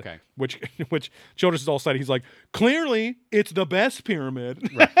pyramid. Okay. Which Childress is all cited. He's like, clearly it's the best pyramid.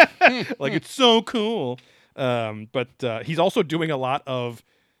 Right. Like, it's so cool. But he's also doing a lot of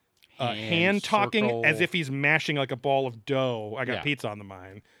hand talking circle. As if he's mashing like a ball of dough. I got pizza on the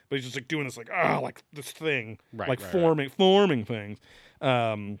mind. But he's just like doing this like this thing. Right, forming things.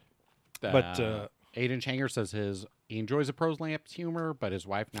 But 8-inch Hanger says he enjoys a prose lamp's humor, but his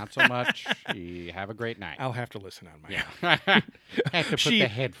wife not so much. Have a great night. I'll have to listen on my have to put the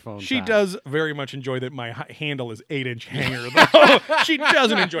headphones She on. does very much enjoy that my handle is 8-inch Hanger, though. She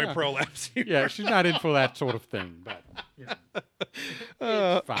doesn't enjoy prolapse humor. Yeah, she's not in for that sort of thing, but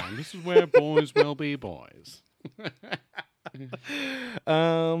it's fine. This is where boys will be boys.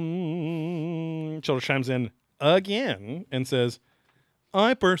 Childress chimes in again and says,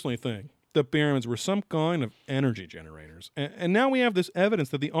 I personally think the pyramids were some kind of energy generators. And now we have this evidence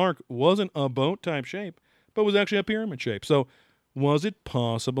that the Ark wasn't a boat-type shape, but was actually a pyramid shape. So was it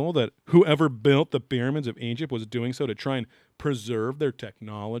possible that whoever built the pyramids of Egypt was doing so to try and preserve their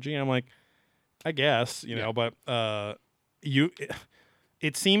technology? I'm like, I guess, you know, but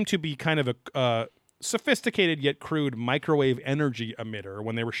it seemed to be kind of a sophisticated yet crude microwave energy emitter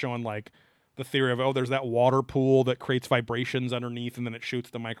when they were showing, like, the theory of, there's that water pool that creates vibrations underneath and then it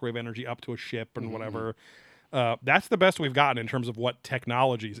shoots the microwave energy up to a ship and whatever. That's the best we've gotten in terms of what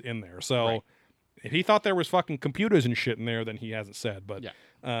technology's in there. So if he thought there was fucking computers and shit in there, then he hasn't said. But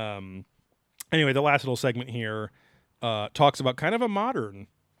anyway, the last little segment here talks about kind of a modern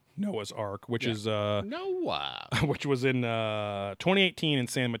Noah's Ark, which is Noah, which was in 2018 in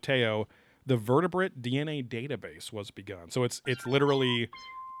San Mateo. The vertebrate DNA database was begun. So it's literally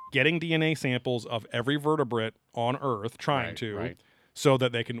getting DNA samples of every vertebrate on Earth, so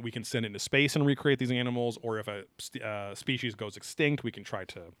that we can send it into space and recreate these animals, or if a species goes extinct, we can try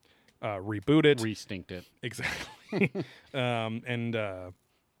to reboot it. Restinct it. Exactly. And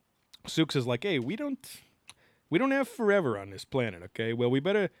Sooks is like, hey, we don't have forever on this planet, okay? Well, we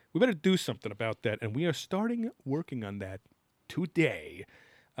better do something about that, and we are starting working on that today,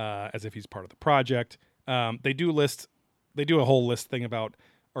 as if he's part of the project. They do a whole list thing about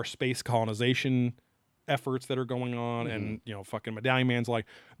our space colonization efforts that are going on, and fucking Medallion Man's like,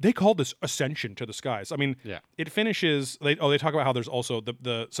 they call this ascension to the skies. I mean, it finishes. They talk about how there's also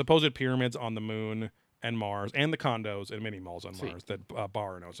the supposed pyramids on the moon and Mars, and the condos and mini malls on Mars that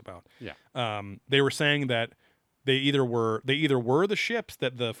Barr knows about. They were saying that they either were the ships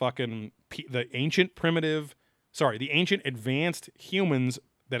that the ancient advanced humans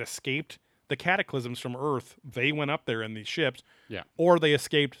that escaped the cataclysms from Earth, they went up there in these ships, or they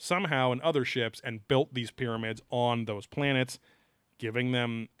escaped somehow in other ships and built these pyramids on those planets, giving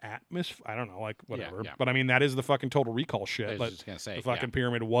them atmosphere. I don't know, like whatever. But I mean, that is the fucking Total Recall shit. I was just gonna say, the fucking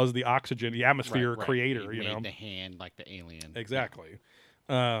pyramid was the oxygen, the atmosphere creator. It made the hand like the alien. Exactly.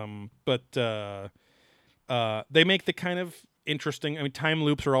 But they make the kind of interesting. I mean, time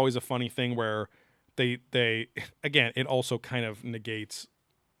loops are always a funny thing where they again, it also kind of negates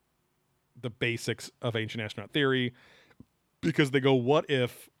the basics of ancient astronaut theory, because they go, what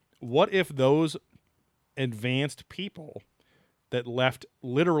if those advanced people that left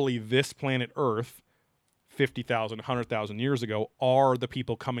literally this planet Earth 50,000, 100,000 years ago are the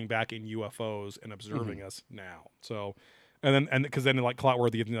people coming back in UFOs and observing us now? So, and because then like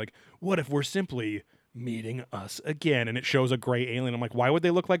Clotworthy, like, what if we're simply meeting us again. And it shows a gray alien. I'm like, why would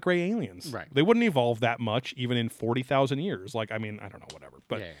they look like gray aliens? Right. They wouldn't evolve that much, even in 40,000 years. Like, I mean, I don't know, whatever.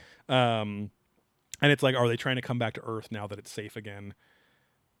 But, and it's like, are they trying to come back to Earth now that it's safe again?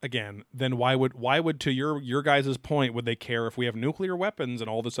 Then why would to your guys' point, would they care if we have nuclear weapons and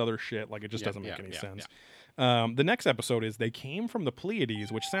all this other shit? Like, it just doesn't make any sense. The next episode is They Came from the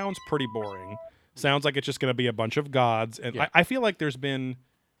Pleiades, which sounds pretty boring. Sounds like it's just going to be a bunch of gods. And I feel like there's been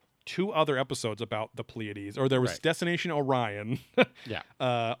 2 other episodes about the Pleiades, or there was Destination Orion.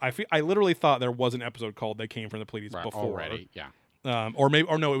 I literally thought there was an episode called They Came from the Pleiades before. Already,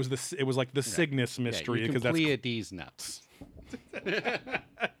 it was like the Cygnus mystery, because that's Pleiades nuts.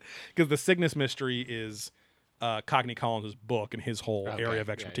 Because the Cygnus mystery is Cogney Collins' book and his whole area of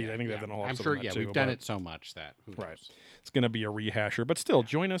expertise. I think they've done a whole episode on that too. We've done it so much that it's going to be a rehasher, but still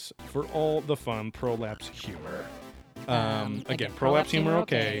join us for all the fun prolapse humor. Again, prolapse humor,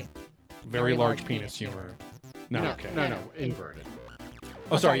 okay. Very large penis humor, not okay. No, inverted.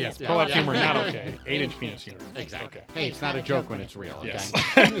 Oh, sorry, yes. Prolapse humor, not okay. 8-inch penis humor. Exactly. Okay. Hey, it's not a joke when it's real. Yes.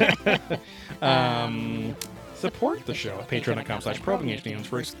 Support the show at patreon.com/probingancient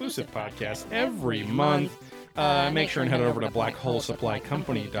for exclusive podcasts every month. Make sure and head over to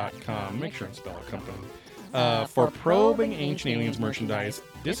blackholesupplycompany.com. Make sure and spell a company. For Probing Ancient Aliens merchandise,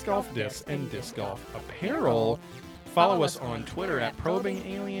 disc golf discs, and disc golf apparel. Follow us on Twitter at Probing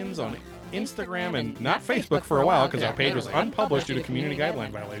Aliens, on Instagram, and not Facebook for a while because our page was unpublished due to community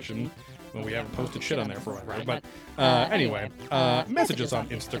guideline violation. Well, we haven't posted shit on there for a while. But anyway, message us on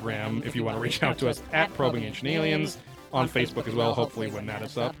Instagram if you want to reach out to us at Probing Ancient Aliens. On Facebook as well, hopefully when that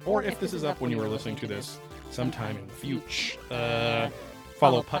is up. Or if this is up when you are listening to this sometime in the future.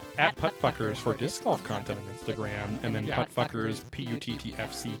 Follow at Puttfuckers for disc golf content on Instagram. And then Puttfuckers,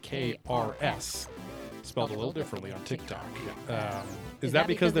 PUTTFCKRS. Spelled a little differently on TikTok. Is that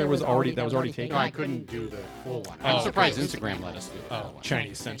because that was already taken? No, I couldn't do the full one. I'm surprised Instagram let us do the full one.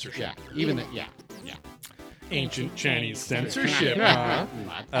 Chinese censorship. Yeah, even the Ancient Chinese censorship.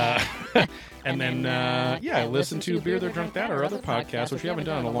 And then listen to Beer They're Drunk That, our other podcast, which we haven't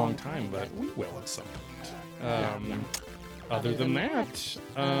done in a long time, but we will at some point. Other than that,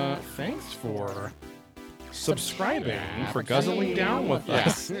 thanks for subscribing, for guzzling down with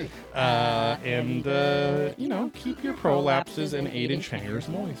us. And keep your prolapses and 8-inch hangers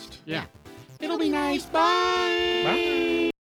moist. Yeah. It'll be nice. Bye.